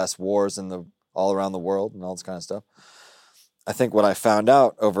 we need less wars all around the world and all this kind of stuff. I think what I found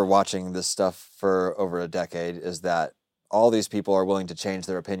out over watching this stuff for over a decade is that all these people are willing to change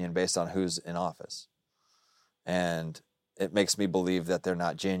their opinion based on who's in office. And it makes me believe that they're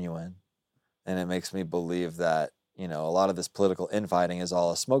not genuine. And it makes me believe that, a lot of this political infighting is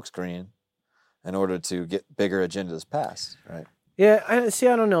all a smokescreen in order to get bigger agendas passed, right? Yeah, I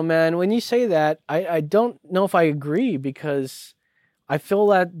don't know, man. When you say that, I don't know if I agree because I feel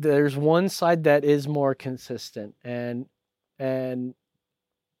that there's one side that is more consistent and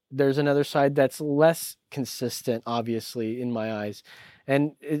there's another side that's less consistent, obviously, in my eyes.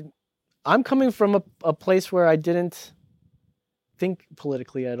 And I'm coming from a place where I didn't think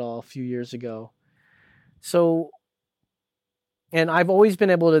politically at all a few years ago. So, and I've always been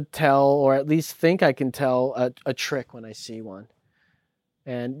able to tell, or at least think I can tell, a trick when I see one.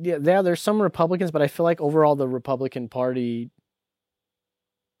 And yeah, there's some Republicans, but I feel like overall the Republican Party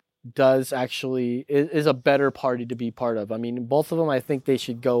is a better party to be part of. I mean, both of them, I think they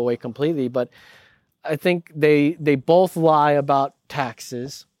should go away completely, but I think they both lie about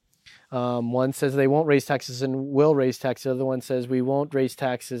taxes. One says they won't raise taxes and will raise taxes. The other one says we won't raise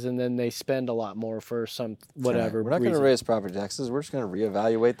taxes and then they spend a lot more for some whatever. We're not going to raise property taxes. We're just going to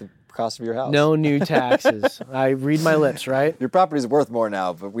reevaluate the cost of your house. No new taxes. I read my lips, right? Your property's worth more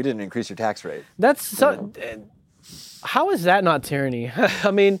now, but we didn't increase your tax rate. That's so. How is that not tyranny? I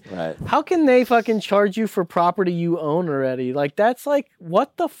mean, right. How can they fucking charge you for property you own already? Like, that's like,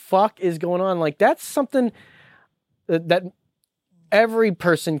 what the fuck is going on? Like, that's something that every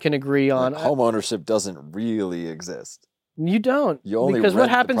person can agree on. Home ownership doesn't really exist. You don't. You only because what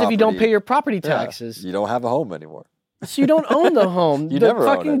happens if you don't pay your property taxes? You don't have a home anymore. So you don't own the home. You the never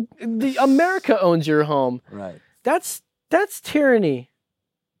own The America owns your home. Right. That's tyranny.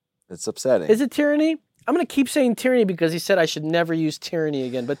 It's upsetting. Is it tyranny? I'm going to keep saying tyranny because he said I should never use tyranny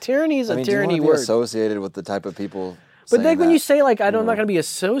again. But tyranny is a tyranny do you want to word. be associated with the type of people? But like when that? you say like I'm not going to be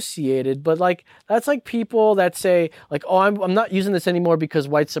associated, but like that's like people that say like, oh, I'm not using this anymore because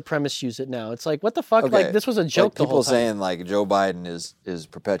white supremacists use it now. It's like, what the fuck? Okay. Like this was a joke. Like the people whole time. saying like Joe Biden is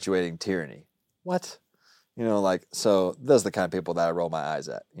perpetuating tyranny. What? You know, like, so those are the kind of people that I roll my eyes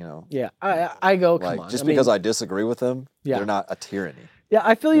at. You know, Yeah, I go, come like on. just I mean, because I disagree with them, Yeah. they're not a tyranny. Yeah,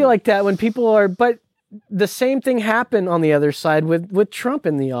 I feel you like that when people are, but the same thing happened on the other side with Trump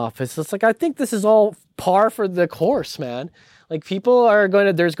in the office. It's like, I think this is all par for the course, man. Like people are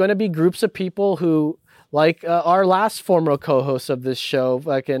there's going to be groups of people who, like our last former co-host of this show,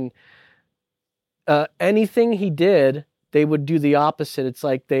 fucking anything he did, they would do the opposite. It's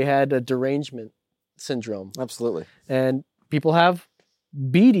like they had a derangement syndrome. Absolutely. And people have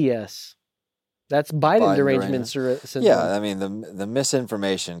BDS. That's Biden derangement syndrome. Yeah, I mean the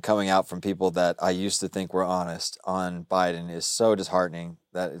misinformation coming out from people that I used to think were honest on Biden is so disheartening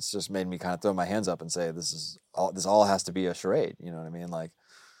that it's just made me kind of throw my hands up and say this all has to be a charade. You know what I mean? Like,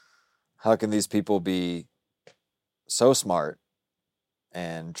 how can these people be so smart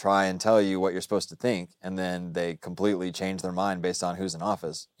and try and tell you what you're supposed to think, and then they completely change their mind based on who's in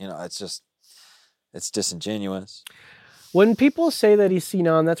office? You know, it's disingenuous. When people say that he's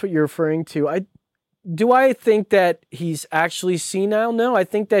senile, and that's what you're referring to, I think that he's actually senile? No, I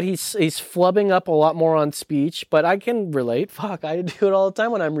think that he's flubbing up a lot more on speech, but I can relate. Fuck, I do it all the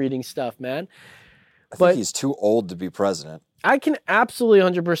time when I'm reading stuff, man. I think he's too old to be president. I can absolutely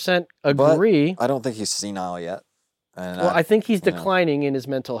 100% agree. But I don't think he's senile yet. And well, I think he's declining in his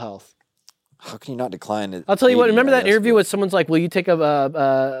mental health. How can you not decline it? I'll tell you what. Remember that interview with someone's like, "Will you take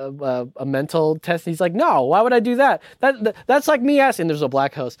a mental test?" And he's like, "No. Why would I do that? That's like me asking." There's a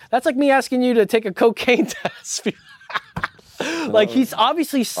black host. That's like me asking you to take a cocaine test. Like he's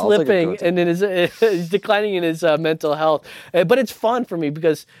obviously slipping and he's declining in his mental health. But it's fun for me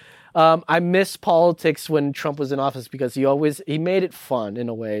because I miss politics when Trump was in office because he made it fun in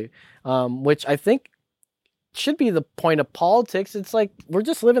a way, which I think should be the point of politics. It's like we're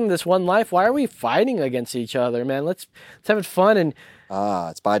just living this one life. Why are we fighting against each other, man? Let's have it fun. And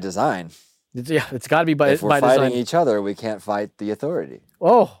it's by design. It's got to be by if we're by fighting design. each other, we can't fight the authority.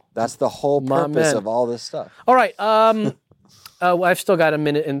 Oh, that's the whole purpose of all this stuff. All right. I've still got a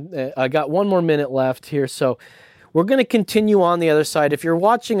minute, and I got one more minute left here. So we're going to continue on the other side. If you're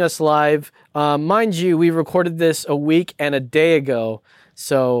watching us live, mind you, we recorded this a week and a day ago.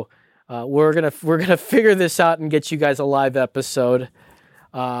 So we're gonna figure this out and get you guys a live episode.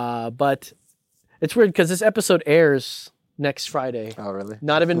 But it's weird because this episode airs next Friday. Oh, really?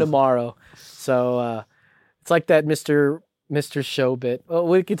 Not even tomorrow. So it's like that Mr. Show bit. Well,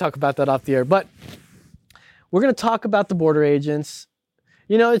 we can talk about that off the air. But we're gonna talk about the border agents.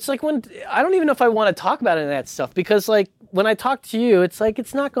 You know, it's like when I don't even know if I want to talk about any of that stuff because, like, when I talk to you, it's like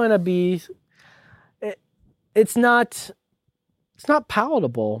it's not going to be. It's not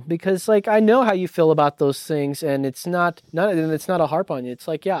palatable because, like, I know how you feel about those things, and it's not a harp on you. It's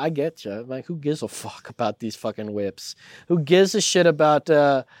like, yeah, I get you. Like, who gives a fuck about these fucking whips? Who gives a shit about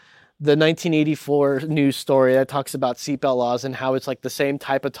the 1984 news story that talks about seatbelt laws and how it's like the same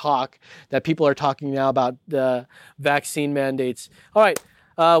type of talk that people are talking now about the vaccine mandates? All right,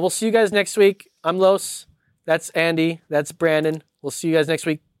 we'll see you guys next week. I'm Los. That's Andy. That's Brandon. We'll see you guys next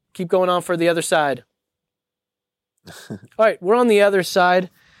week. Keep going on for the other side. All right, we're on the other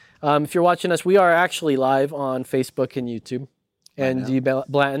side. If you're watching us, we are actually live on Facebook and YouTube. And Dee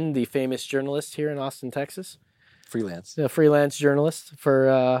Blanton, the famous journalist here in Austin, Texas. Freelance. A freelance journalist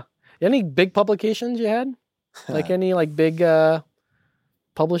for any big publications you had? Like any like big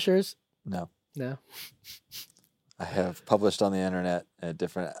publishers? No. No. I have published on the internet at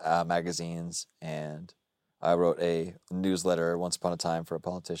different magazines, and I wrote a newsletter once upon a time for a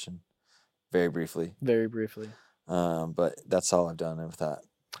politician, very briefly. Very briefly. But that's all I've done with that.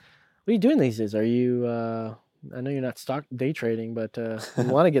 What are you doing these days? Are you, I know you're not stock day trading, but you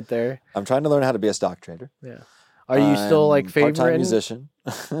want to get there. I'm trying to learn how to be a stock trader. Yeah. Are you still like favoring? Part-time musician.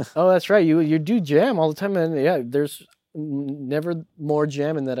 Oh, that's right. You do jam all the time. And yeah, there's never more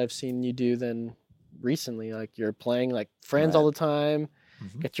jamming that I've seen you do than recently. Like you're playing like friends all the time.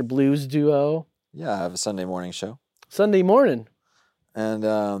 Mm-hmm. Get your blues duo. Yeah, I have a Sunday morning show. Sunday morning. And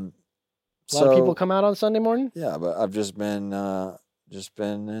a lot of people come out on Sunday morning? Yeah, but I've just been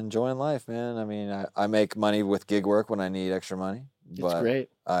enjoying life, man. I mean, I make money with gig work when I need extra money. It's great.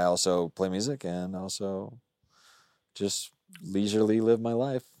 I also play music and also just leisurely live my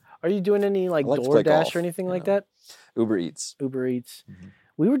life. Are you doing any like DoorDash or anything like that? Uber Eats. Uber Eats.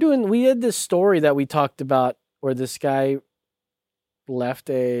 Mhm. We had this story that we talked about where this guy left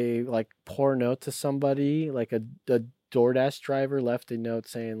a like poor note to somebody, like a DoorDash driver left a note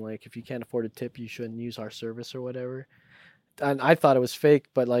saying like, if you can't afford a tip, you shouldn't use our service or whatever. And I thought it was fake,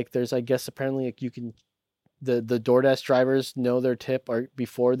 but like there's, I guess apparently like you can, the DoorDash drivers know their tip or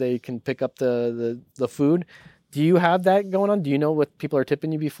before they can pick up the food. Do you have that going on? Do you know what people are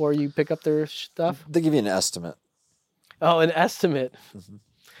tipping you before you pick up their stuff? They give you an estimate. Oh, an estimate. Mhm.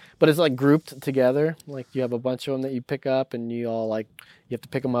 But it's like grouped together. Like you have a bunch of them that you pick up, and you all like you have to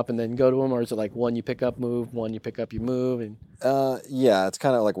pick them up and then go to them, or is it like one you pick up, move, one you pick up, you move, and Yeah, it's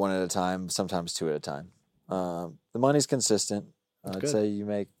kind of like one at a time, sometimes two at a time. The money's consistent. I'd good. say you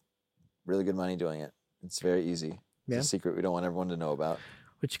make really good money doing it. It's very easy. Yeah. It's a secret we don't want everyone to know about.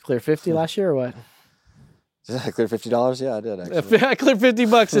 would you clear 50 last year or what? Did I clear $50? Yeah, I did actually. I cleared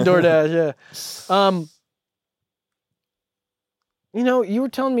 $50 at DoorDash. Yeah. You know, you were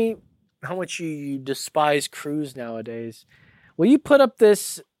telling me how much you despise Cruise nowadays. Will you put up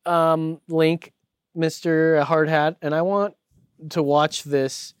this link, Mr. Hard Hat? And I want to watch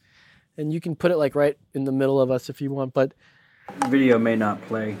this, and you can put it like right in the middle of us if you want. But Video may not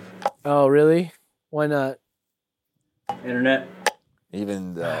play. oh, really? Why not? Internet.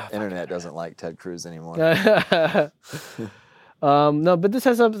 Even the internet doesn't like Ted Cruz anymore. No, but this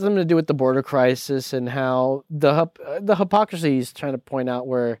has something to do with the border crisis and how the hypocrisy he's trying to point out.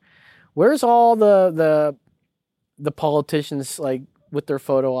 Where's all the politicians like with their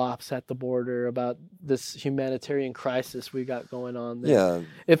photo ops at the border about this humanitarian crisis we got going on there? Yeah,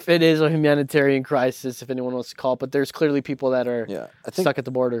 If it is a humanitarian crisis, if anyone wants to call it, but there's clearly people that are yeah. I think stuck at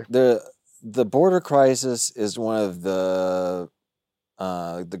the border. the border crisis is one of the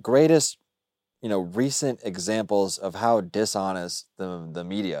greatest, recent examples of how dishonest the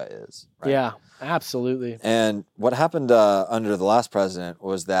media is. Right? Yeah, absolutely. And what happened under the last president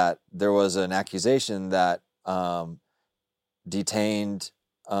was that there was an accusation that detained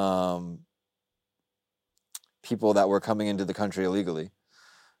people that were coming into the country illegally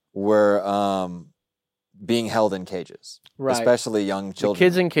were being held in cages, Right. especially young The children.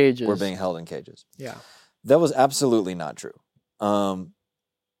 kids in cages. were being held in cages. Yeah. That was absolutely not true.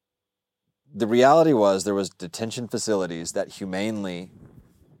 The reality was there was detention facilities that humanely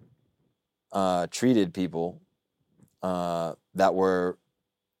treated people that were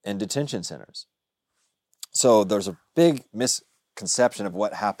in detention centers. So there's a big misconception of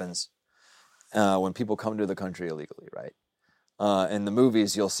what happens when people come to the country illegally, right? In the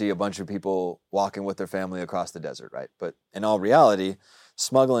movies, you'll see a bunch of people walking with their family across the desert, right? But in all reality,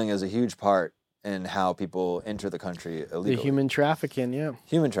 smuggling is a huge part in how people enter the country illegally. The human trafficking, yeah.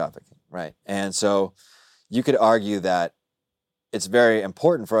 Human trafficking, right? And so you could argue that it's very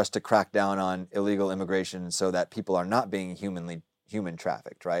important for us to crack down on illegal immigration so that people are not being human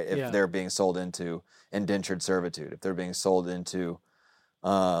trafficked, right? If Yeah. they're being sold into indentured servitude, if they're being sold into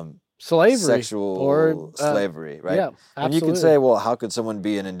Slavery. sexual or, slavery, right? Yeah, And absolutely. you could say, well, how could someone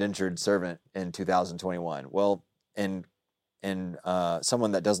be an indentured servant in 2021? Well, in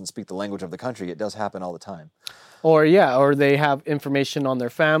someone that doesn't speak the language of the country, it does happen all the time. Or they have information on their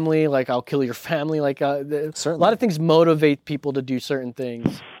family, like I'll kill your family. Like a Certainly. lot of things motivate people to do certain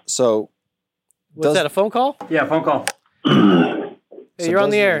things. So, Was Does- that a phone call? Yeah, phone call. Hey, you're on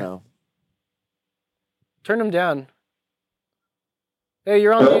the does- air. no. Turn them down. Hey,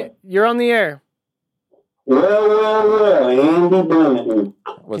 you're on the air. Well, Andy Bennett.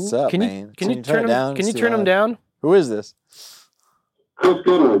 What's up, Can man? you, can you turn it them down? Can you It's too turn them loud. down? Who is this? Chris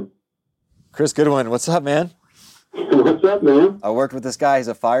Goodwin. Chris Goodwin. What's up, man? What's up, man? I worked with this guy. He's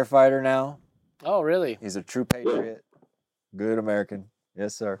a firefighter now. Oh, really? He's a true patriot. Good American.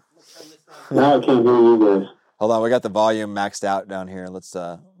 Yes, sir. Now I can't hear you guys. Hold on, we got the volume maxed out down here. Let's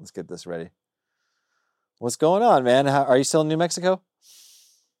get this ready. What's going on, man? Are you still in New Mexico?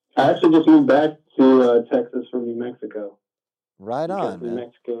 I actually just moved back to Texas from New Mexico. Right Because on, New man.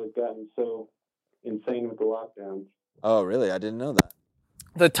 Mexico has gotten so insane with the lockdowns. Oh, really? I didn't know that.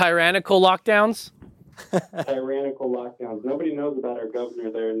 The tyrannical lockdowns? Tyrannical lockdowns. Nobody knows about our governor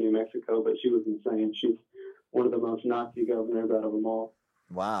there in New Mexico, but she was insane. She's one of the most Nazi governors out of them all.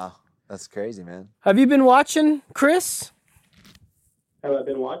 Wow, that's crazy, man. Have you been watching, Chris? Have I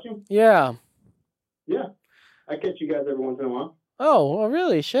been watching? Yeah. Yeah. I catch you guys every once in a while. Oh, well,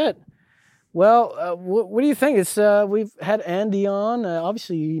 really? Shit. Well, what do you think? It's we've had Andy on.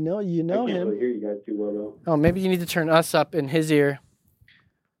 Obviously, you know I can't him. really hear you guys too well, though. Oh, maybe you need to turn us up in his ear.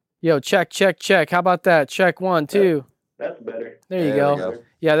 Yo, check. How about that? Check 1, 2. That's better. There you There go. we go.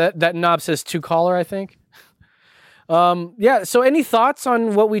 Yeah, that knob says 2 caller, I think. Yeah. So, any thoughts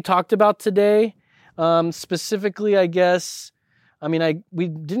on what we talked about today? Specifically, I guess. I mean, we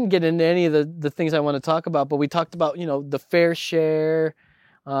didn't get into any of the things I want to talk about, but we talked about, the fair share.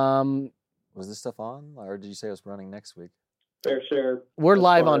 Was this stuff on, or did you say it was running next week? Fair share. We're as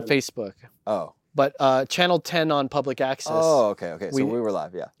live far on as- Facebook, Oh. but Channel 10 on public access. Oh, okay. So We- we were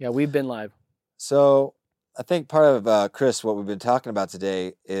live, yeah. Yeah, we've been live. So I think part of, Chris, what we've been talking about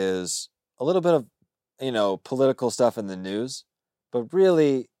today is a little bit of, political stuff in the news. But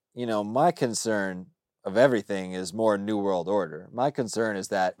really, my concern of everything is more New World Order. My concern is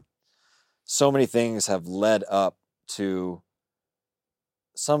that so many things have led up to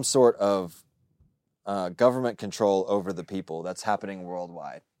some sort of government control over the people that's happening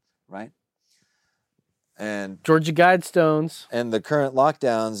worldwide, right? And Georgia Guidestones. and the current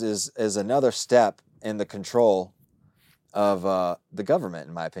lockdowns is another step in the control of the government,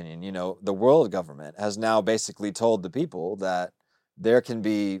 in my opinion. The world government has now basically told the people that there can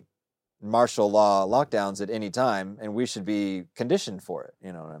be martial law lockdowns at any time, and we should be conditioned for it.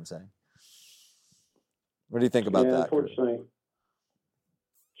 You know what I'm saying? What do you think about that, Kurt? Unfortunately,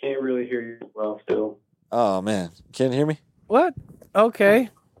 can't really hear you well still. Oh man, can't hear me? What? Okay.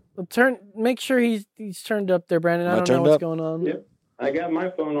 Well, make sure he's turned up there, Brandon. Am I I don't know turned what's up? going on. Yep. I got my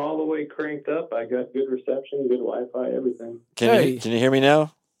phone all the way cranked up. I got good reception, good Wi-Fi, everything. Hey. Can you hear me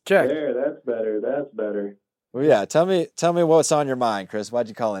now? Check. There, that's better. That's better. Well, yeah. Tell me what's on your mind, Chris. Why'd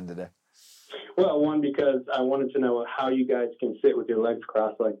you call in today? Well, one, because I wanted to know how you guys can sit with your legs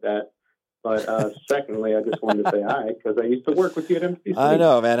crossed like that. But secondly, I just wanted to say hi because I used to work with you at MCC. I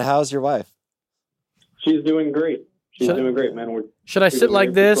know, man. How's your wife? She's doing great. She's Should- doing great, man. Should I We've sit been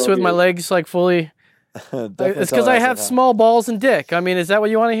like married for this 12 with my years. legs like fully? Definitely It's tell because I us have about- small balls and dick. I mean, is that what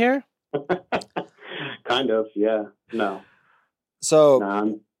you want to hear? Kind of, yeah. No, So,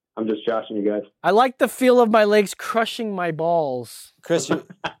 I'm just joshing you guys. I like the feel of my legs crushing my balls. Chris,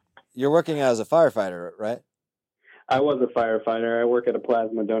 you're working as a firefighter, right? I was a firefighter. I work at a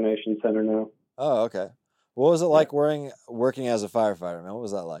plasma donation center now. Oh, okay. What was it like working as a firefighter, man? What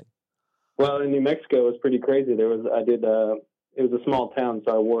was that like? Well, in New Mexico, it was pretty crazy. It was a small town,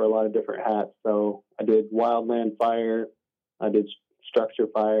 so I wore a lot of different hats. So I did wildland fire, I did structure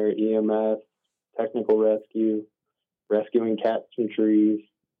fire, EMS, technical rescue, rescuing cats from trees,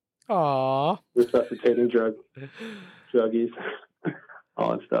 Aww. resuscitating druggies,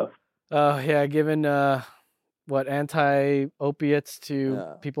 all that stuff. Oh yeah, giving anti-opiates to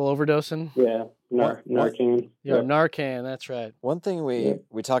Yeah. people overdosing. Yeah, What- Narcan. Yeah, Yep. Narcan. That's right. One thing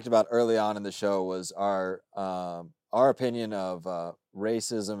we talked about early on in the show was our opinion of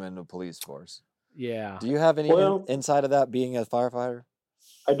racism in the police force. Yeah. Do you have any Well- insight of that being a firefighter?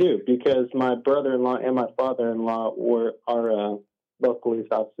 I do, because my brother-in-law and my father-in-law are both police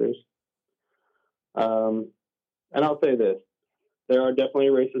officers. And I'll say this. There are definitely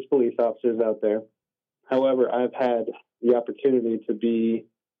racist police officers out there. However, I've had the opportunity to be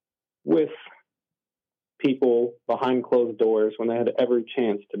with people behind closed doors when they had every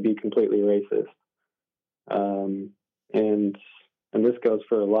chance to be completely racist. And this goes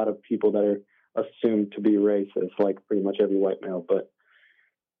for a lot of people that are assumed to be racist, like pretty much every white male.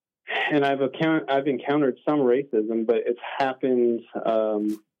 And I've encountered some racism, but it's happened.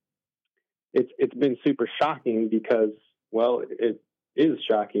 It's been super shocking because, well, it is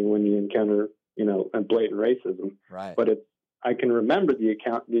shocking when you encounter, a blatant racism. Right. But I can remember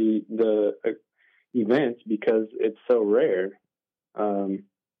the events because it's so rare.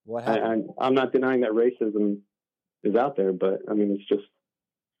 What happened? I'm not denying that racism is out there, but I mean, it's just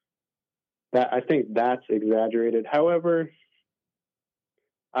that I think that's exaggerated. However,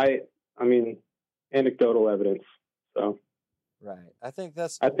 I mean, anecdotal evidence. So Right. I think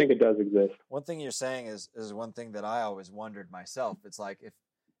that's I think it does exist. one thing you're saying is one thing that I always wondered myself. It's like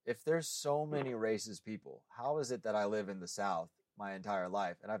if there's so many racist people, how is it that I live in the South my entire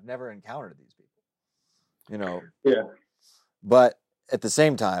life and I've never encountered these people? Yeah. But at the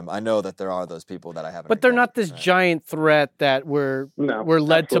same time, I know that there are those people that I haven't. But they're not encountered, this right? giant threat that we're No.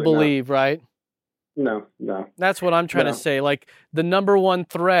 led to absolutely not. believe, right? No. That's what I'm trying No. to say. Like the number one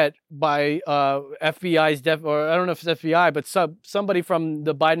threat by FBI's or I don't know if it's FBI, but somebody from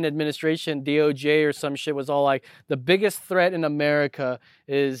the Biden administration, DOJ or some shit, was all like, the biggest threat in America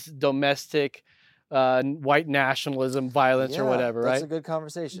is domestic white nationalism, violence, or Yeah, whatever, That's right? a good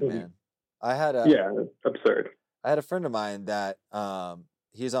conversation, Mhm. man. I had a Yeah, it's absurd. I had a friend of mine that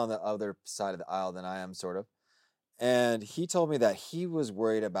he's on the other side of the aisle than I am, sort of. And he told me that he was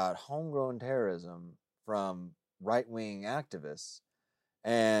worried about homegrown terrorism from right-wing activists.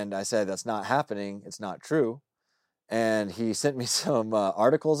 And I said, that's not happening. It's not true. And he sent me some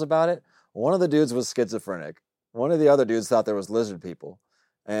articles about it. One of the dudes was schizophrenic. One of the other dudes thought there was lizard people.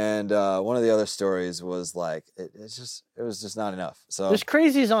 And one of the other stories was like it was just not enough. So There's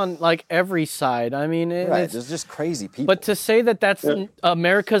crazies on like every side. I mean, right, it's, there's just crazy people. but to say that that's Yeah.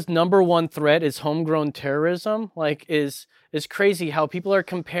 America's number one threat is homegrown terrorism, like is crazy. How people are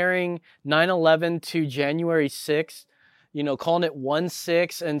comparing 9/11 to January 6th, you know, calling it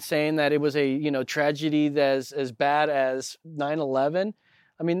 1/6 and saying that it was a, you know, tragedy that's as bad as 9/11.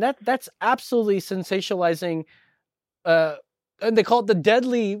 I mean, that's absolutely sensationalizing. And they call it the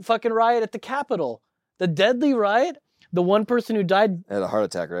deadly fucking riot at the Capitol. The deadly riot. The one person who died. Had a heart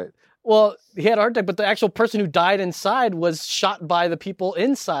attack, right? Well, he had a heart attack, but the actual person who died inside was shot by the people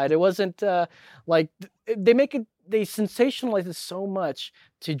inside. It wasn't like they sensationalize it so much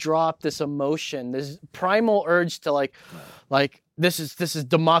to draw up this emotion, this primal urge to like this is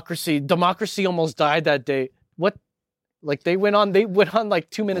democracy. Democracy almost died that day. What? Like they went on like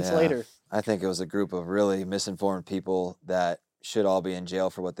 2 minutes Yeah. later. I think it was a group of really misinformed people that should all be in jail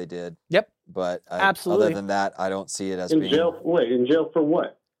for what they did. Yep. But Absolutely. other than that, I don't see it as In being jail? Wait, in jail for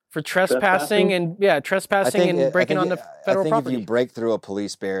what? For trespassing and trespassing and breaking onto federal I think property. if you break through a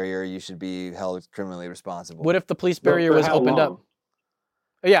police barrier, you should be held criminally responsible. What if the police Well, barrier for was how opened long? up?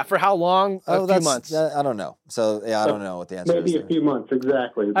 Yeah, for how long? A few months. I don't know. So yeah, I don't know what the answer Maybe is. a few months,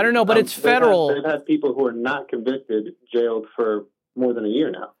 exactly. I don't know, but it's federal. They've had people who are not convicted jailed for more than a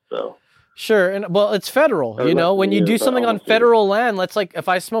year now. So Sure, and well, it's federal. Or You know, less when than a you do year, but something on almost a year. federal land, let's like if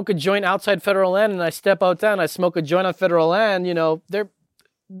I smoke a joint outside federal land and I step outside and I smoke a joint on federal land, you know,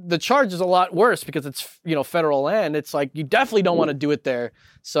 the charge is a lot worse because it's, you know, federal land. It's like you definitely don't want to do it there.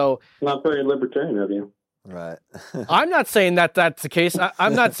 So not very libertarian of you. Right. I'm not saying that that's the case.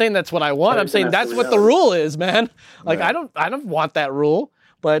 I'm not saying that's what I want. I'm saying that's what the rule is, man. Like Right. I don't want that rule,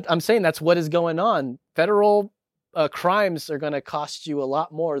 but I'm saying that's what is going on. Federal crimes are going to cost you a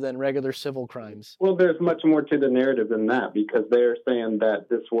lot more than regular civil crimes. Well, there's much more to the narrative than that because they're saying that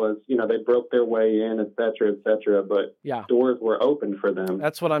this was, you know, they broke their way in, et cetera, but Yeah. doors were open for them.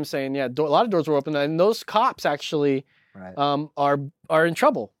 That's what I'm saying. Yeah, a lot of doors were open, and those cops actually Right. are in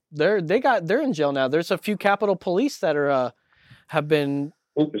trouble. They're in jail now. There's a few Capitol Police that are have been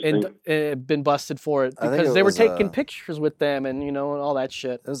Interesting. been busted for it I think because it they were was, taking pictures with them and, you know, and all that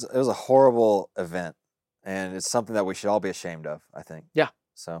shit. It was a horrible event, and it's something that we should all be ashamed of, I think. Yeah.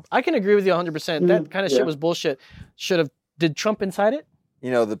 So, I can agree with you 100%. That kind of shit yeah. was bullshit. Did Trump incite it? you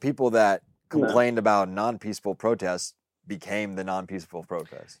know, the people that No. complained about non-peaceful protests became the non-peaceful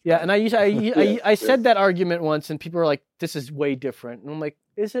protests. Yeah, and I Yeah. said that argument once, and people were like, "This is way different." And I'm like,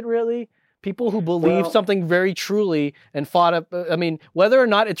 "Is it really?" People who believe Well- something very truly and fought up. I mean, whether or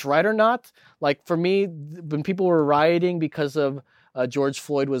not it's right or not. Like for me, when people were rioting because of George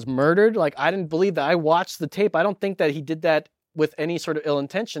Floyd was murdered, like I didn't believe that. I watched the tape. I don't think that he did that with any sort of ill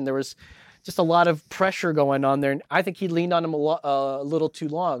intention. There was just a lot of pressure going on there, and I think he leaned on him a little too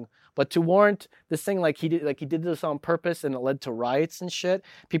long. But to warrant this thing like he did this on purpose and it led to riots and shit,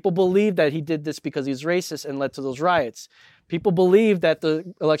 people believe that he did this because he's racist and led to those riots. People believe that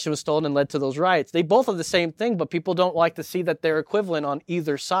the election was stolen and led to those riots. They both are the same thing, but people don't like to see that they're equivalent on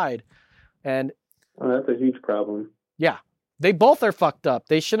either side. And Oh, that's a huge problem. yeah, they both are fucked up.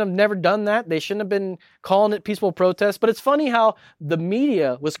 They should have never done that. They shouldn't have been calling it peaceful protest. But it's funny how the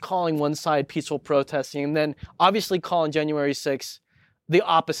media was calling one side peaceful protesting and then obviously calling January 6th the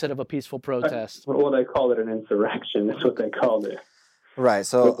opposite of a peaceful protest. Well, they called it an insurrection. That's what they called it. Right.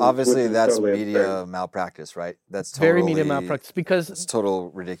 So Which is- obviously which is that's totally media absurd. malpractice, right? That's totally, Very media malpractice because It's total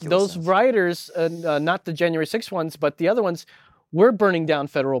ridiculous. those rioters, not the January 6th ones, but the other ones, were burning down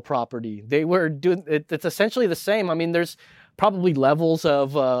federal property. They were doing it. It's essentially the same. I mean, there's probably levels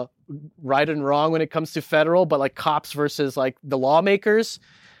of right and wrong when it comes to federal, but like cops versus like the lawmakers,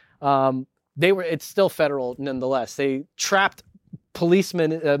 it's still federal nonetheless. They trapped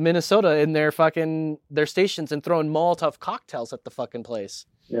policemen Minnesota in their stations and throwing Molotov cocktails at the fucking place.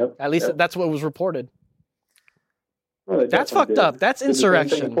 Yep. At least Yep. that's what was reported. Well, they That's definitely fucked up. That's Did the same thing in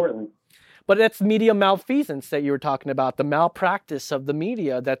insurrection. Portland. But that's media malfeasance that you were talking about, the malpractice of the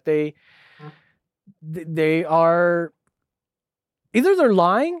media, that they are either they're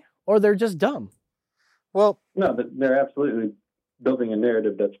lying or they're just dumb. Well, No, but they're absolutely building a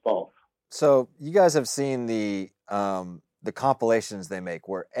narrative that's false. so you guys have seen the compilations they make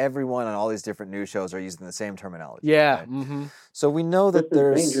where everyone on all these different news shows are using the same terminology. Yeah. right? Mm-hmm. So we know This that is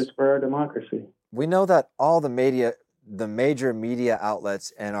there's dangerous for our democracy. we know that all the major media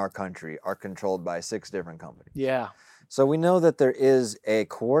outlets in our country are controlled by 6 different companies. Yeah. So we know that there is a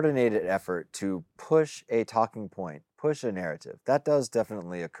coordinated effort to push a talking point, push a narrative. That does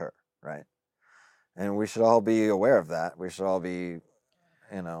definitely occur, right? And we should all be aware of that. We should all be,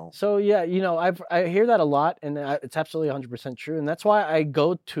 you know. So yeah, I hear that a lot, and it's absolutely 100% true, and that's why I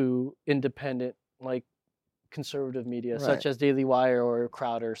go to independent, like conservative media, Right. such as Daily Wire or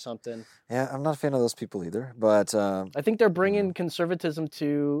Crowder or something. Yeah, I'm not a fan of those people either. But I think they're bringing conservatism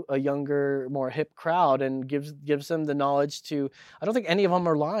to a younger, more hip crowd, and gives them the knowledge to. I don't think any of them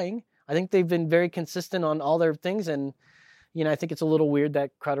are lying. I think they've been very consistent on all their things, and I think it's a little weird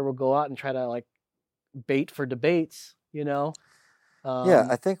that Crowder will go out and try to like bait for debates. yeah,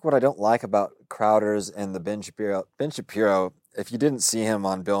 I think what I don't like about Crowder's and the Ben Shapiro, if you didn't see him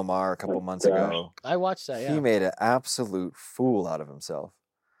on Bill Maher a couple months ago, I watched that. Yeah, he made an absolute fool out of himself.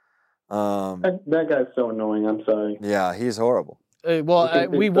 That guy's so annoying. I'm sorry. Yeah, he's horrible. Well, I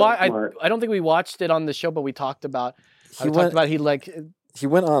think we he's so wa- smart. I don't think we watched it on the show, but we talked about. He went, he he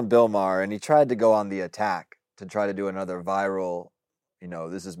went on Bill Maher and he tried to go on the attack to try to do another viral,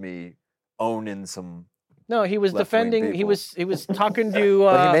 this is me owning some. No, he was left-wing defending. He people. was talking to.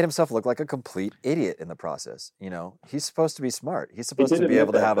 But he made himself look like a complete idiot in the process. He's supposed to be smart. He's supposed to did be admit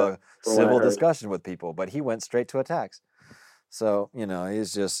able to that, have though, a from what I civil heard. discussion with people, but he went straight to attacks. So,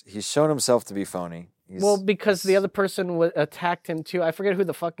 he's shown himself to be phony. Because the other person attacked him too. I forget who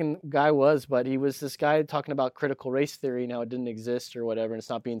the fucking guy was, but he was this guy talking about critical race theory. Now it didn't exist or whatever, and it's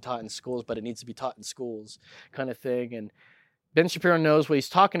not being taught in schools, but it needs to be taught in schools, kind of thing. And Ben Shapiro knows what he's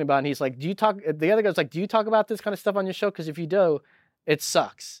talking about, and he's like, "Do you talk?" The other guy's like, "Do you talk about this kind of stuff on your show? Because if you do, it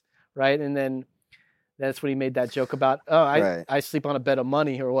sucks, right?" And then that's when he made that joke about, "Oh, I sleep on a bed of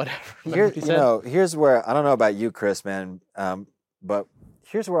money or whatever." Here's where I don't know about you, Chris, man, but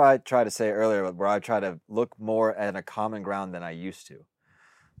here's where I tried to say earlier, where I try to look more at a common ground than I used to.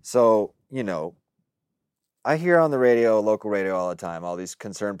 So, I hear on the radio, local radio all the time, all these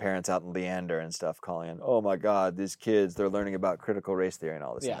concerned parents out in Leander and stuff calling in, oh my God, these kids, they're learning about critical race theory and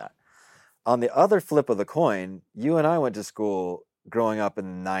all this and that. On the other flip of the coin, you and I went to school growing up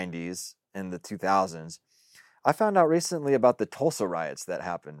in the 90s and the 2000s. I found out recently about the Tulsa riots that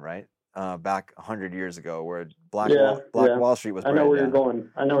happened, right? Back 100 years ago, where Black Wall Street was burned down. I know where you're going.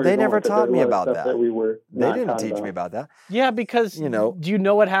 They never with it. taught There's me a lot about of stuff that. we were They not didn't taught teach about. me about that. Yeah, because do you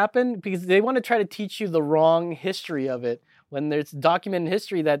know what happened? Because they want to try to teach you the wrong history of it. When there's documented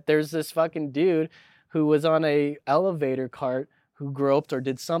history that there's this fucking dude who was on a elevator cart who groped or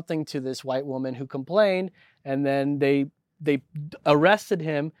did something to this white woman who complained, and then they arrested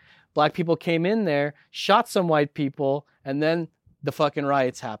him. Black people came in there, shot some white people, and then the fucking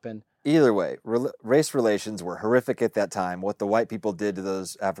riots happened. Either way, race relations were horrific at that time. What the white people did to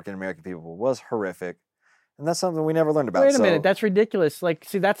those African American people was horrific. And that's something we never learned about. Wait a minute, that's ridiculous. Like,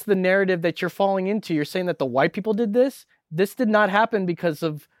 see, that's the narrative that you're falling into. You're saying that the white people did this? This did not happen because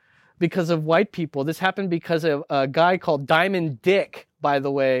of white people. This happened because of a guy called Diamond Dick, by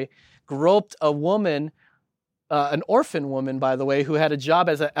the way, groped a woman, an orphan woman, by the way, who had a job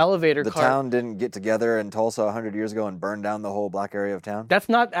as an elevator The cart. town didn't get together in Tulsa 100 years ago and burn down the whole black area of town? That's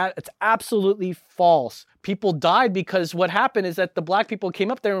not, it's absolutely false. People died because what happened is that the black people came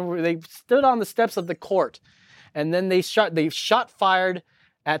up there and they stood on the steps of the court. And then they shot fired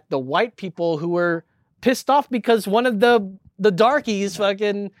at the white people who were pissed off because one of the darkies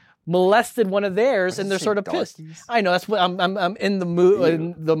fucking molested one of theirs, and they're sort of pissed. I know, that's what I'm in the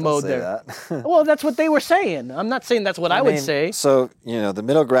mood, mode there. That. Well, that's what they were saying. I'm not saying that's what I would say. So, the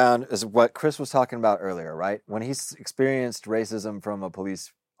middle ground is what Chris was talking about earlier, right? When he's experienced racism from a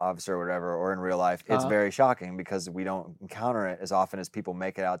police officer or whatever, or in real life, it's very shocking because we don't encounter it as often as people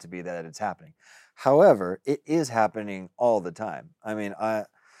make it out to be that it's happening. However, it is happening all the time. I mean,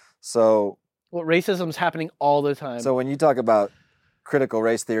 racism's happening all the time. So when you talk about critical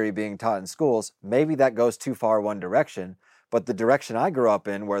race theory being taught in schools, maybe that goes too far one direction, but the direction I grew up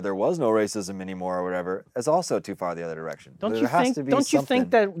in, where there was no racism anymore or whatever, is also too far the other direction. Don't you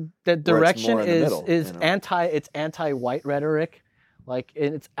think that the direction is anti-white rhetoric? Like,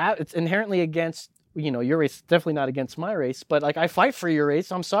 it's inherently against, your race, definitely not against my race, but like I fight for your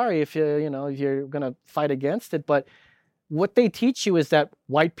race. I'm sorry if if you're going to fight against it, but what they teach you is that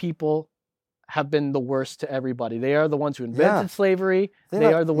white people have been the worst to everybody. They are the ones who invented slavery.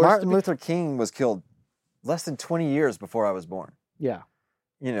 They are the worst. Martin Luther King was killed less than 20 years before I was born. Yeah.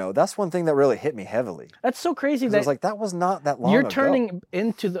 That's one thing that really hit me heavily. That's so crazy that I was like, that was not that long ago. You're turning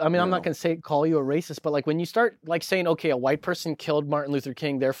into I'm not going to call you a racist, but like when you start like saying, okay, a white person killed Martin Luther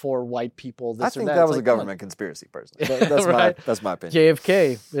King, therefore white people, this I or think that. that was a government conspiracy, personally. That's right? that's my opinion.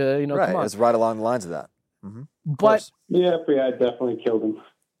 JFK, right, come on. it's right along the lines of that. Mm-hmm. But yeah, I definitely killed him.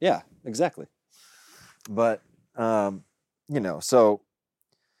 Yeah, exactly. But so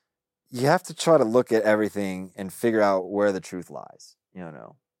you have to try to look at everything and figure out where the truth lies.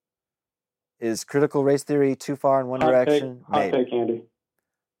 Is critical race theory too far in one direction? Hot take, Andy.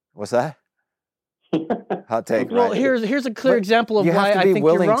 What's that? Hot take. Well, right? here's a clear But example of you have why to I be think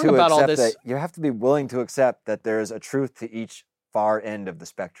you're willing wrong to about all accept this. that. You have to be willing to accept that there's a truth to each far end of the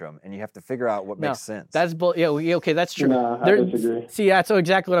spectrum, and you have to figure out what No, makes sense. That's okay, that's true. No, I disagree. See, that's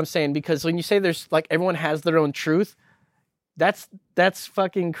exactly what I'm saying, because when you say there's like everyone has their own truth, that's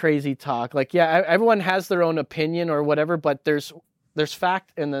fucking crazy talk. Like, yeah, everyone has their own opinion or whatever, but there's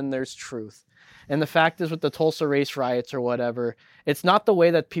fact and then there's truth. And the fact is, with the Tulsa race riots or whatever, it's not the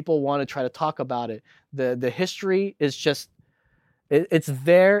way that people want to try to talk about it. The history is just it's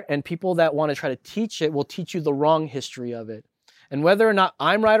there, and people that want to try to teach it will teach you the wrong history of it. And whether or not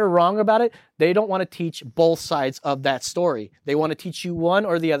I'm right or wrong about it, they don't want to teach both sides of that story. They want to teach you one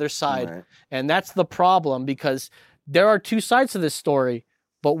or the other side. Right. And that's the problem, because there are two sides to this story,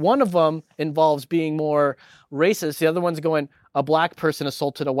 but one of them involves being more racist. The other one's going, a black person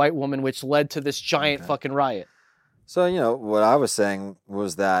assaulted a white woman, which led to this giant fucking riot. So, what I was saying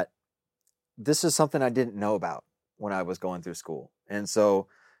was that this is something I didn't know about when I was going through school. And so,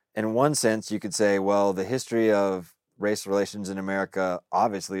 in one sense, you could say, well, the history of race relations in America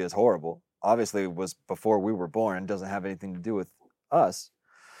obviously is horrible. Obviously, it was before we were born and doesn't have anything to do with us.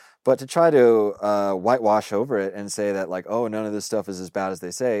 But to try to whitewash over it and say that, like, oh, none of this stuff is as bad as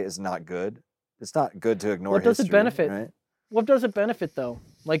they say is not good. It's not good to ignore What does history. it benefit? Right? What does it benefit, though?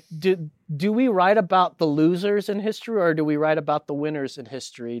 Like, do we write about the losers in history, or do we write about the winners in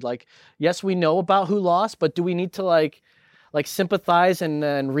history? Like, yes, we know about who lost, but do we need to like sympathize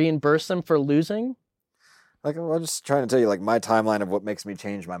and reimburse them for losing? Like, I'm just trying to tell you, like, my timeline of what makes me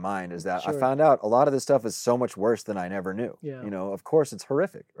change my mind is that I Sure. found out a lot of this stuff is so much worse than I never knew. Yeah. Of course it's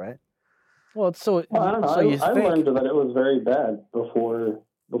horrific, right? Well, it's so I don't know. so you I think. learned that it was very bad before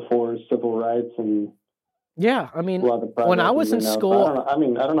civil rights and Yeah, I mean, a lot of the when I projects, was in so school, I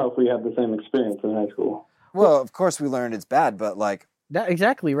don't know if we had the same experience in high school. Well, of course we learned it's bad, but like, that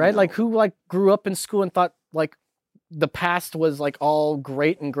exactly right. No. Like, who grew up in school and thought like the past was like all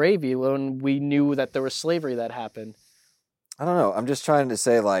great and gravy when we knew that there was slavery that happened. I don't know. I'm just trying to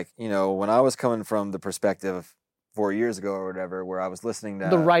say, like, when I was coming from the perspective 4 years ago or whatever, where I was listening to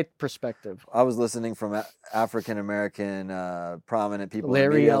The right perspective. I was listening from African American prominent people, in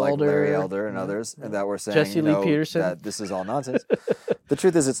Larry media, like Elder. Larry Elder and Yeah, others, yeah. that were saying, Jesse Lee Peterson. that this is all nonsense. The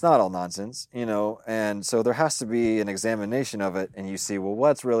truth is, it's not all nonsense, and so there has to be an examination of it, and you see, well,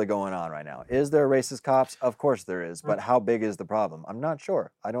 what's really going on right now? Is there racist cops? Of course there is, but how big is the problem? I'm not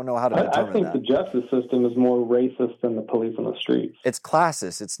sure. I don't know how to I determine think that. the justice system is more racist than the police on the streets. It's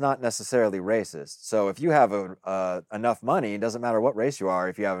classist. It's not necessarily racist. So if you have enough money, it doesn't matter what race you are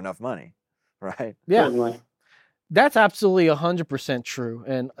if you have enough money, right? Yeah, Certainly. that's absolutely 100% true.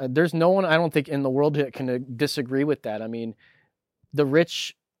 And there's no one, I don't think, in the world that can disagree with that. I mean, the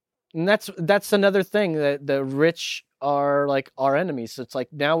rich, and that's another thing, that the rich are like our enemies. So it's like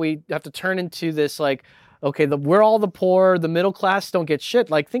now we have to turn into this like, okay, we're all the poor, the middle class don't get shit.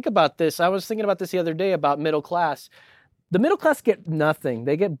 Like, think about this. I was thinking about this the other day about middle class. The middle class get nothing.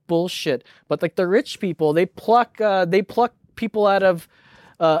 They get bullshit. But like the rich people, they pluck people out of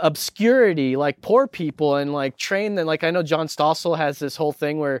obscurity, like poor people, and like train them. Like, I know John Stossel has this whole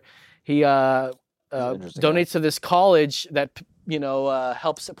thing where he donates to this college that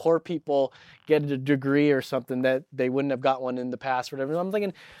helps poor people get a degree or something that they wouldn't have got one in the past or whatever. I'm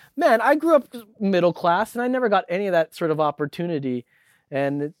thinking, man, I grew up middle class and I never got any of that sort of opportunity.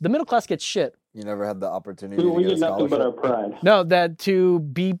 And the middle class gets shit. You never had the opportunity We to get a get nothing but our scholarship. pride. No, that to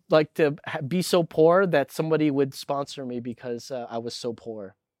be so poor that somebody would sponsor me because I was so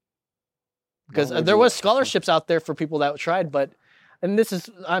poor. Because Well, would there you- was scholarships out there for people that tried, but and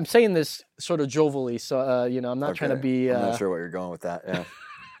I'm saying this sort of jovially, so I'm not trying to Okay. be. I'm not sure what you're going with that. Yeah.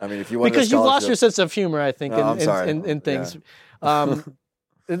 I mean, if you wanted Because a you've lost your scholarship- sense of humor, I think, No, I'm sorry. in things. The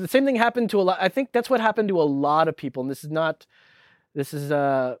same thing happened to a lot. I think that's what happened to a lot of people, and this is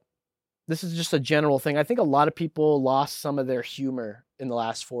just a general thing. I think a lot of people lost some of their humor in the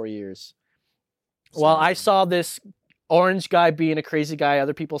last 4 years. While I saw this orange guy being a crazy guy,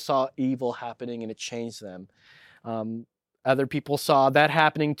 other people saw evil happening and it changed them. Other people saw that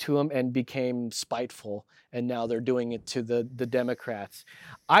happening to them and became spiteful, and now they're doing it to the Democrats.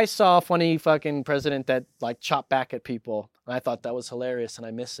 I saw a funny fucking president that like chopped back at people, and I thought that was hilarious, and I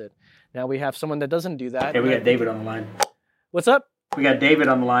miss it. Now we have someone that doesn't do that. Hey, we got David on the line. What's up? We got David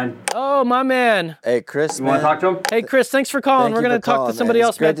on the line. Oh, my man. Hey, Chris, You want to man, talk to him? Hey, Chris, thanks for calling. Thank We're you going for to talk calling, to somebody man.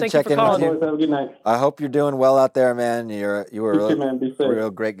 else, It's great man. to Thank you check for in with calling. you. Boys, have a good night. I hope you're doing well out there, man. You were You really, too, man. Be a safe.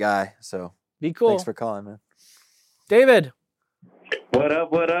 real great guy. So Be cool. thanks for calling, man. David, What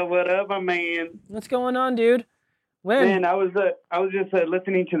up, my man? what's going on, dude? When? Man, I was just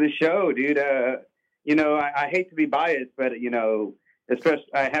listening to the show, dude. I hate to be biased, but especially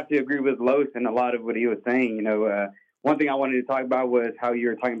I have to agree with Los and a lot of what he was saying. You know, one thing I wanted to talk about was how you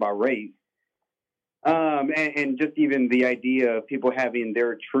were talking about race. And just even the idea of people having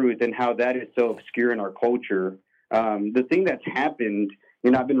their truth and how that is so obscure in our culture. The thing that's happened, you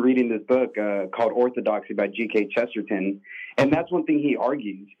know, I've been reading this book called Orthodoxy by G.K. Chesterton, and that's one thing he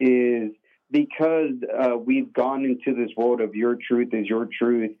argues is because we've gone into this world of your truth is your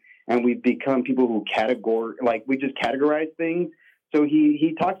truth, and we've become people who we just categorize things. So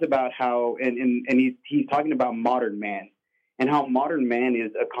he talks about how, and he's talking about modern man and how modern man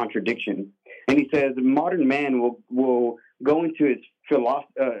is a contradiction. And he says modern man will go into his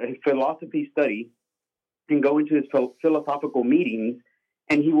philosophy study and go into his philosophical meetings,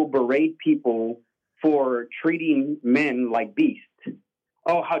 and he will berate people for treating men like beasts.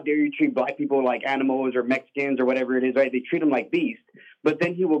 Oh, how dare you treat black people like animals or Mexicans or whatever it is, right? They treat them like beasts. But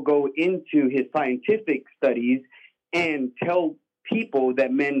then he will go into his scientific studies and tell people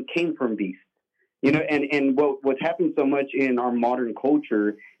that men came from beasts. You know, and what's happened so much in our modern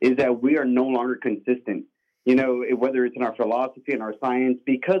culture is that we are no longer consistent, you know, whether it's in our philosophy and our science,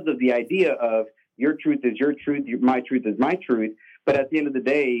 because of the idea of your truth is your truth, my truth is my truth. But at the end of the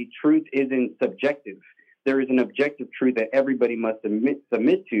day, truth isn't subjective. There is an objective truth that everybody must submit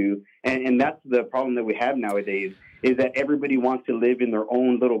to. And that's the problem that we have nowadays, is that everybody wants to live in their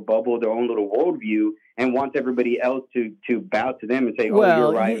own little bubble, their own little worldview, and wants everybody else to bow to them and say, oh,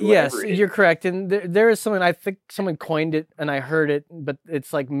 you're right. Yes, you're correct. And there is something, I think someone coined it and I heard it, but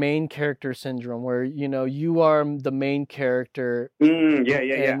it's like main character syndrome, where, you know, you are the main character. Yeah.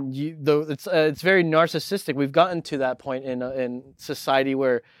 And it's very narcissistic. We've gotten to that point in society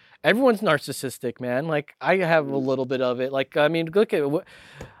where everyone's narcissistic, man. Like, I have a little bit of it. Like, I mean, look at it.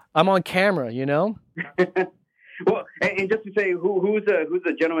 I'm on camera, you know? Well, and just to say, who's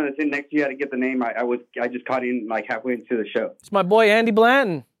the gentleman that's in next to you? I had to get the name. I just caught in like halfway into the show. It's my boy Andy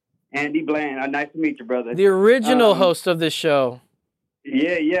Blanton. Andy Blanton. Nice to meet you, brother. The original host of this show.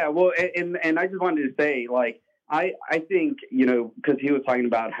 Yeah. Well, and I just wanted to say, like, I think, you know, because he was talking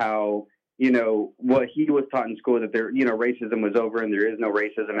about how, you know, what he was taught in school, that there, you know, racism was over and there is no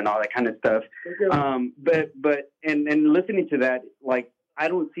racism and all that kind of stuff. But listening to that, like, I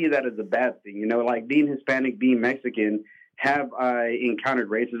don't see that as a bad thing, you know, like being Hispanic, being Mexican, have I encountered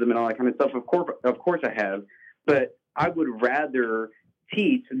racism and all that kind of stuff? Of course I have, but I would rather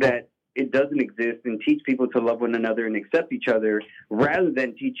teach that it doesn't exist and teach people to love one another and accept each other, rather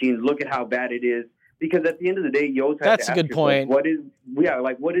than teaching, look at how bad it is. Because at the end of the day, you always have That's to a ask good yourself, point. what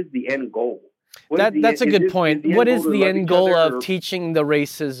is the end goal? That's a good point. What is the end goal of or teaching the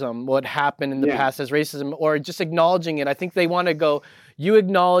racism, what happened in the past as racism, or just acknowledging it? I think they want to go, you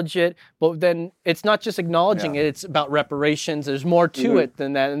acknowledge it, but then it's not just acknowledging it, it's about reparations. There's more to it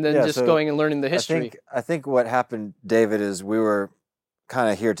than that, and then just going and learning the history. I think what happened, David, is we were kind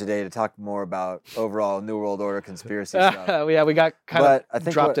of here today to talk more about overall New World Order conspiracy stuff. Yeah, we got kind but of I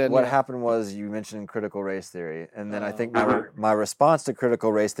think dropped in. what happened was you mentioned critical race theory, and then I think my response to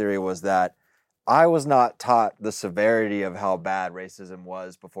critical race theory was that I was not taught the severity of how bad racism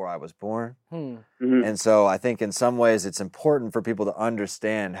was before I was born. And so I think in some ways it's important for people to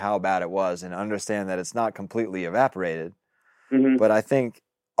understand how bad it was and understand that it's not completely evaporated. But I think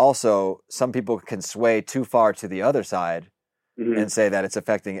also some people can sway too far to the other side and say that it's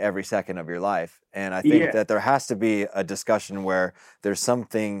affecting every second of your life. And I think that there has to be a discussion where there's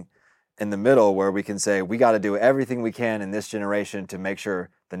something in the middle where we can say we got to do everything we can in this generation to make sure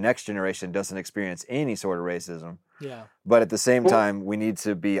the next generation doesn't experience any sort of racism. Yeah. But at the same time, we need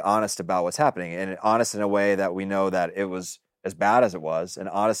to be honest about what's happening, and honest in a way that we know that it was as bad as it was, and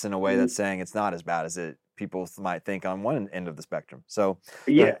honest in a way that's saying it's not as bad as it people might think on one end of the spectrum. So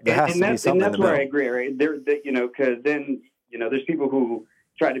there has to be something in the middle. Where I agree, right? You know, because then, you know, there's people who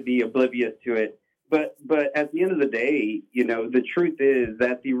try to be oblivious to it. But at the end of the day, you know, the truth is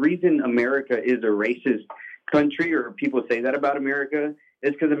that the reason America is a racist country, or people say that about America,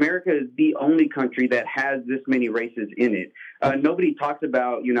 is because America is the only country that has this many races in it. Nobody talks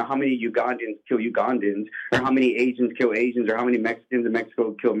about, you know, how many Ugandans kill Ugandans, or how many Asians kill Asians, or how many Mexicans in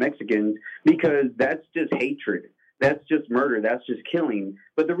Mexico kill Mexicans, because that's just hatred. That's just murder. That's just killing.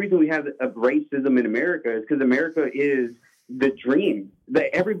 But the reason we have racism in America is because America is the dream,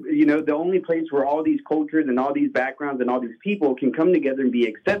 the only place where all these cultures and all these backgrounds and all these people can come together and be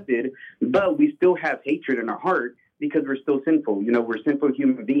accepted, but we still have hatred in our heart because we're still sinful. You know, we're sinful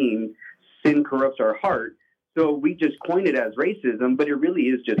human beings. Sin corrupts our heart. So we just coin it as racism, but it really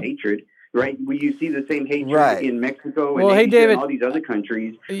is just hatred, right? You see the same hatred in Mexico and Asia and all these other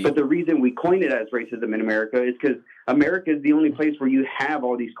countries. But the reason we coin it as racism in America is because America is the only place where you have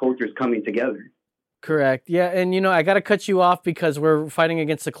all these cultures coming together. Correct. Yeah, and I got to cut you off because we're fighting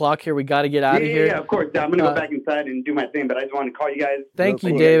against the clock here. We got to get out of here. Yeah, of course. I'm going to go back inside and do my thing, but I just wanted to call you guys. Thank you,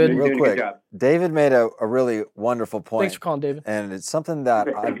 quick. David. You're Real doing a quick. good job. David made a really wonderful point. Thanks for calling, David. And it's something that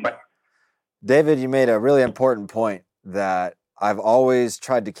David, you made a really important point that I've always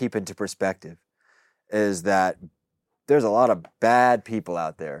tried to keep into perspective, is that there's a lot of bad people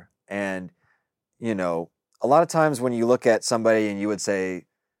out there. And, a lot of times when you look at somebody and you would say,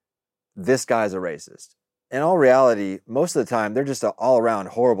 this guy's a racist. In all reality, most of the time, they're just an all-around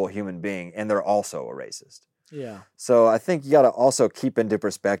horrible human being, and they're also a racist. Yeah. So I think you got to also keep into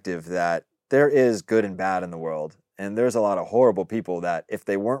perspective that there is good and bad in the world, and there's a lot of horrible people that if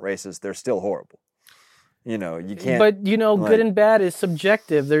they weren't racist, they're still horrible. You can't. But good and bad is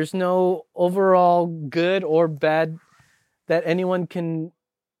subjective. There's no overall good or bad that anyone can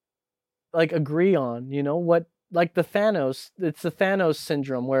agree on. Like the Thanos, it's the Thanos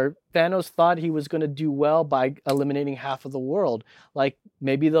syndrome where Thanos thought he was going to do well by eliminating half of the world. Like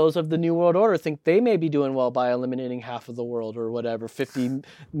maybe those of the New World Order think they may be doing well by eliminating half of the world or whatever, 50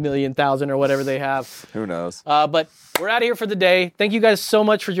 million thousand or whatever they have. Who knows? But we're out of here for the day. Thank you guys so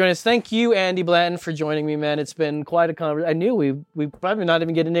much for joining us. Thank you, Andy Blanton, for joining me, man. It's been quite a conversation. I knew we probably not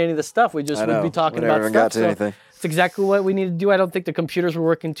even get into any of the stuff. We just would be talking about even stuff. got to anything. It's exactly what we need to do. I don't think the computers were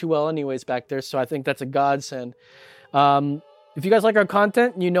working too well anyways back there, so I think that's a godsend. If you guys like our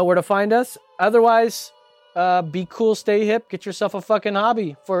content, you know where to find us. Otherwise, be cool, stay hip, get yourself a fucking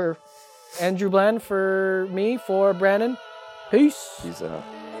hobby. For Andrew Bland, for me, for Brandon, peace. Peace out.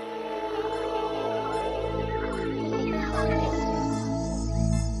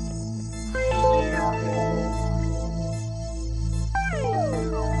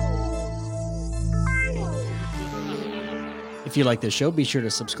 If you like this show, be sure to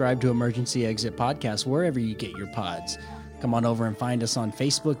subscribe to Emergency Exit Podcast wherever you get your pods. Come on over and find us on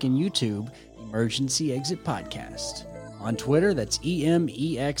Facebook and YouTube, Emergency Exit Podcast. On Twitter, that's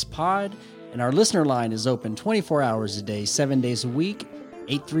EMEX Pod. And our listener line is open 24 hours a day, 7 days a week,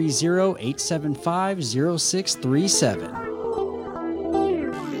 830-875-0637.